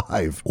 He's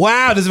alive.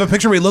 Wow. Does he have a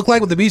picture of what he looked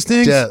like with the bee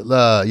stings?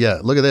 Yeah, yeah.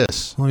 Look at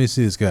this. Let me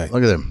see this guy.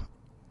 Look at him.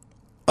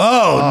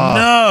 Oh,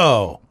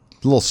 no.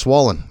 A little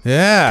swollen.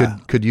 Yeah.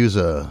 Could use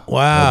a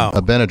Wow.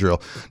 a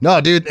Benadryl. No,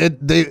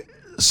 dude.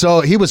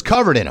 So he was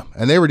covered in them,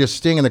 and they were just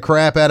stinging the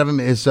crap out of him.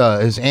 His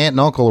aunt and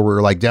uncle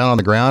were like down on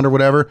the ground or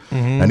whatever,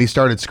 and he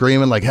started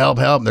screaming like "help,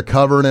 help!" And they're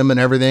covering him and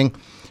everything.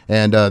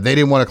 And they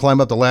didn't want to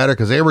climb up the ladder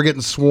because they were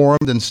getting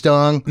swarmed and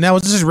stung. Now,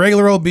 was this just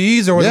regular old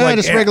bees? Or was it like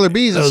just regular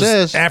bees, it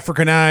says.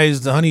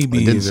 Africanized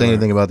honeybees. It didn't say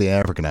anything about the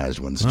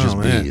Africanized ones, just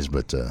man. bees,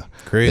 but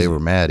Crazy. they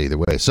were mad either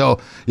way. So,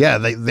 yeah,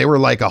 they were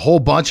like a whole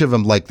bunch of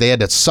them. Like, they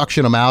had to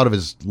suction them out of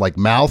his like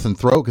mouth and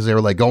throat because they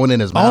were like going in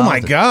his mouth. Oh, my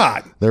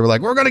God. They were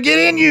like, we're going to get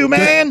in you,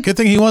 man. Good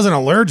thing he wasn't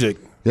allergic.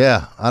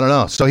 Yeah, I don't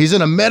know. So he's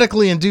in a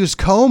medically induced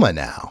coma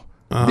now.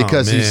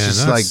 Because man, he's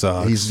just that like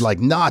sucks. he's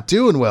like not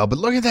doing well. But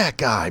look at that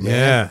guy, man.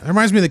 Yeah. It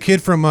reminds me of the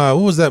kid from, what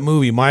was that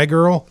movie, My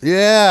Girl?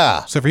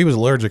 Yeah. Except for he was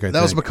allergic, I think.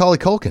 That was Macaulay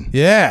Culkin.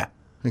 Yeah.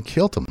 It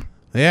killed him.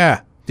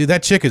 Yeah. Dude,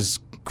 that chick is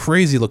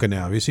crazy looking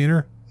now. Have you seen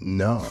her?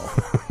 No.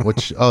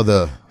 Which, oh,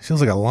 She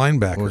looks like a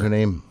linebacker. what was her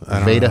name? I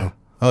don't Veda? know.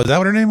 Oh, is that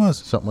what her name was?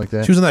 Something like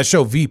that. She was in that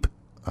show, Veep.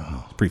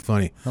 Oh. It's pretty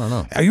funny. I don't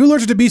know. Are you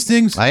allergic to bee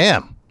stings? I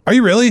am. Are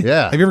you really?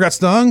 Yeah. Have you ever got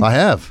stung? I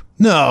have.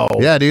 No.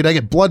 Yeah, dude, I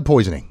get blood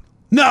poisoning.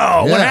 No.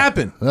 Yeah. What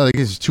happened? Well,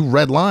 these 2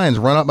 red lines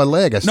run up my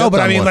leg. No, but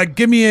I mean, like,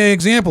 give me an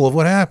example of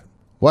what happened.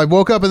 Well, I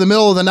woke up in the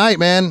middle of the night,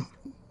 man.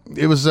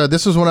 It was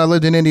this was when I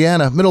lived in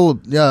Indiana, middle,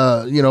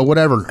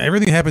 whatever.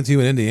 Everything happened to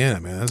you in Indiana,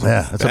 man.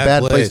 That's a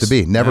bad place to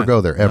be. Never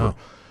go there ever.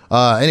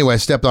 No. Anyway, I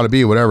stepped on a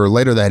bee, whatever.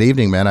 Later that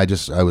evening, man, I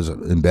was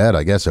in bed.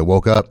 I guess I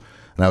woke up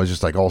and I was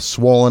just like all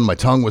swollen. My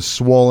tongue was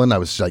swollen. I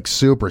was like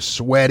super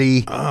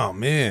sweaty. Oh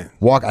man.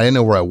 I didn't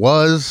know where I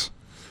was.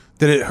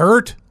 Did it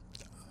hurt?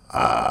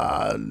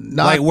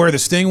 Not Like where the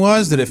sting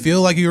was? Did it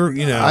feel like you were,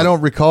 I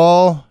don't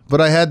recall, but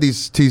I had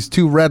these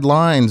two red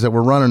lines that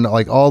were running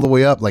like all the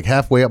way up, like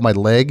halfway up my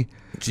leg.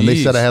 And they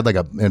said I had like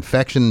a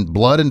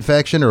blood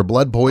infection or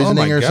blood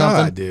poisoning or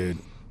something. Dude.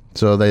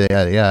 So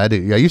I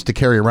used to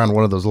carry around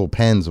one of those little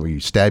pens where you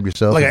stab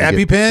yourself. Like an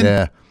EpiPen?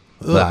 Yeah.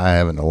 But I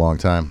haven't in a long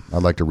time.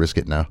 I'd like to risk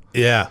it now.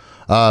 Yeah.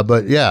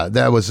 But yeah,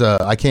 that was,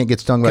 I can't get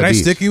stung by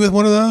bees. Can I stick you with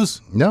one of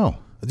those? No.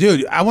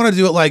 Dude, I want to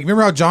do it like,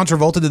 remember how John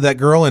Travolta did that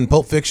girl in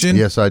Pulp Fiction?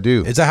 Yes, I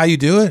do. Is that how you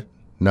do it?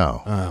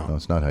 No. No,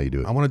 it's not how you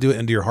do it. I want to do it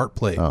into your heart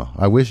plate. Oh,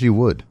 I wish you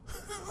would.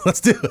 Let's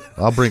do it.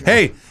 I'll bring.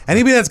 Hey,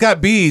 anybody that's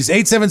got bees,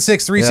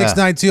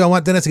 876-3692. I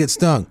want Dennis to get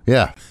stung.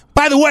 Yeah.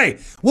 By the way,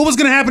 what was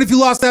going to happen if you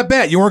lost that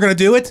bet? You weren't going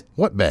to do it?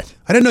 What bet?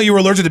 I didn't know you were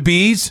allergic to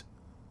bees.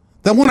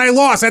 That one I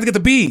lost, I had to get the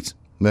bees.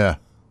 Yeah.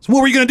 So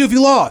what were you going to do if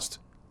you lost?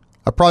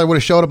 I probably would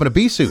have showed up in a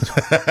bee suit.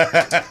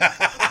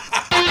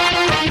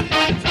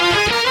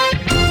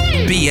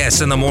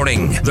 BS in the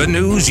morning. The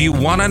news you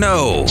want to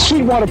know.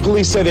 Sweetwater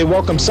police say they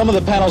welcome some of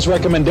the panel's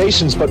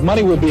recommendations, but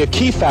money would be a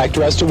key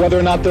factor as to whether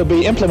or not they'll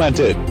be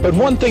implemented. But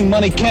one thing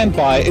money can't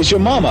buy is your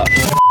mama.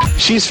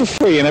 She's for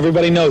free and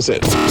everybody knows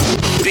it.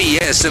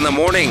 BS in the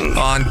morning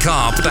on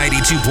Comp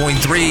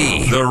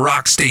 92.3, The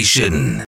Rock Station.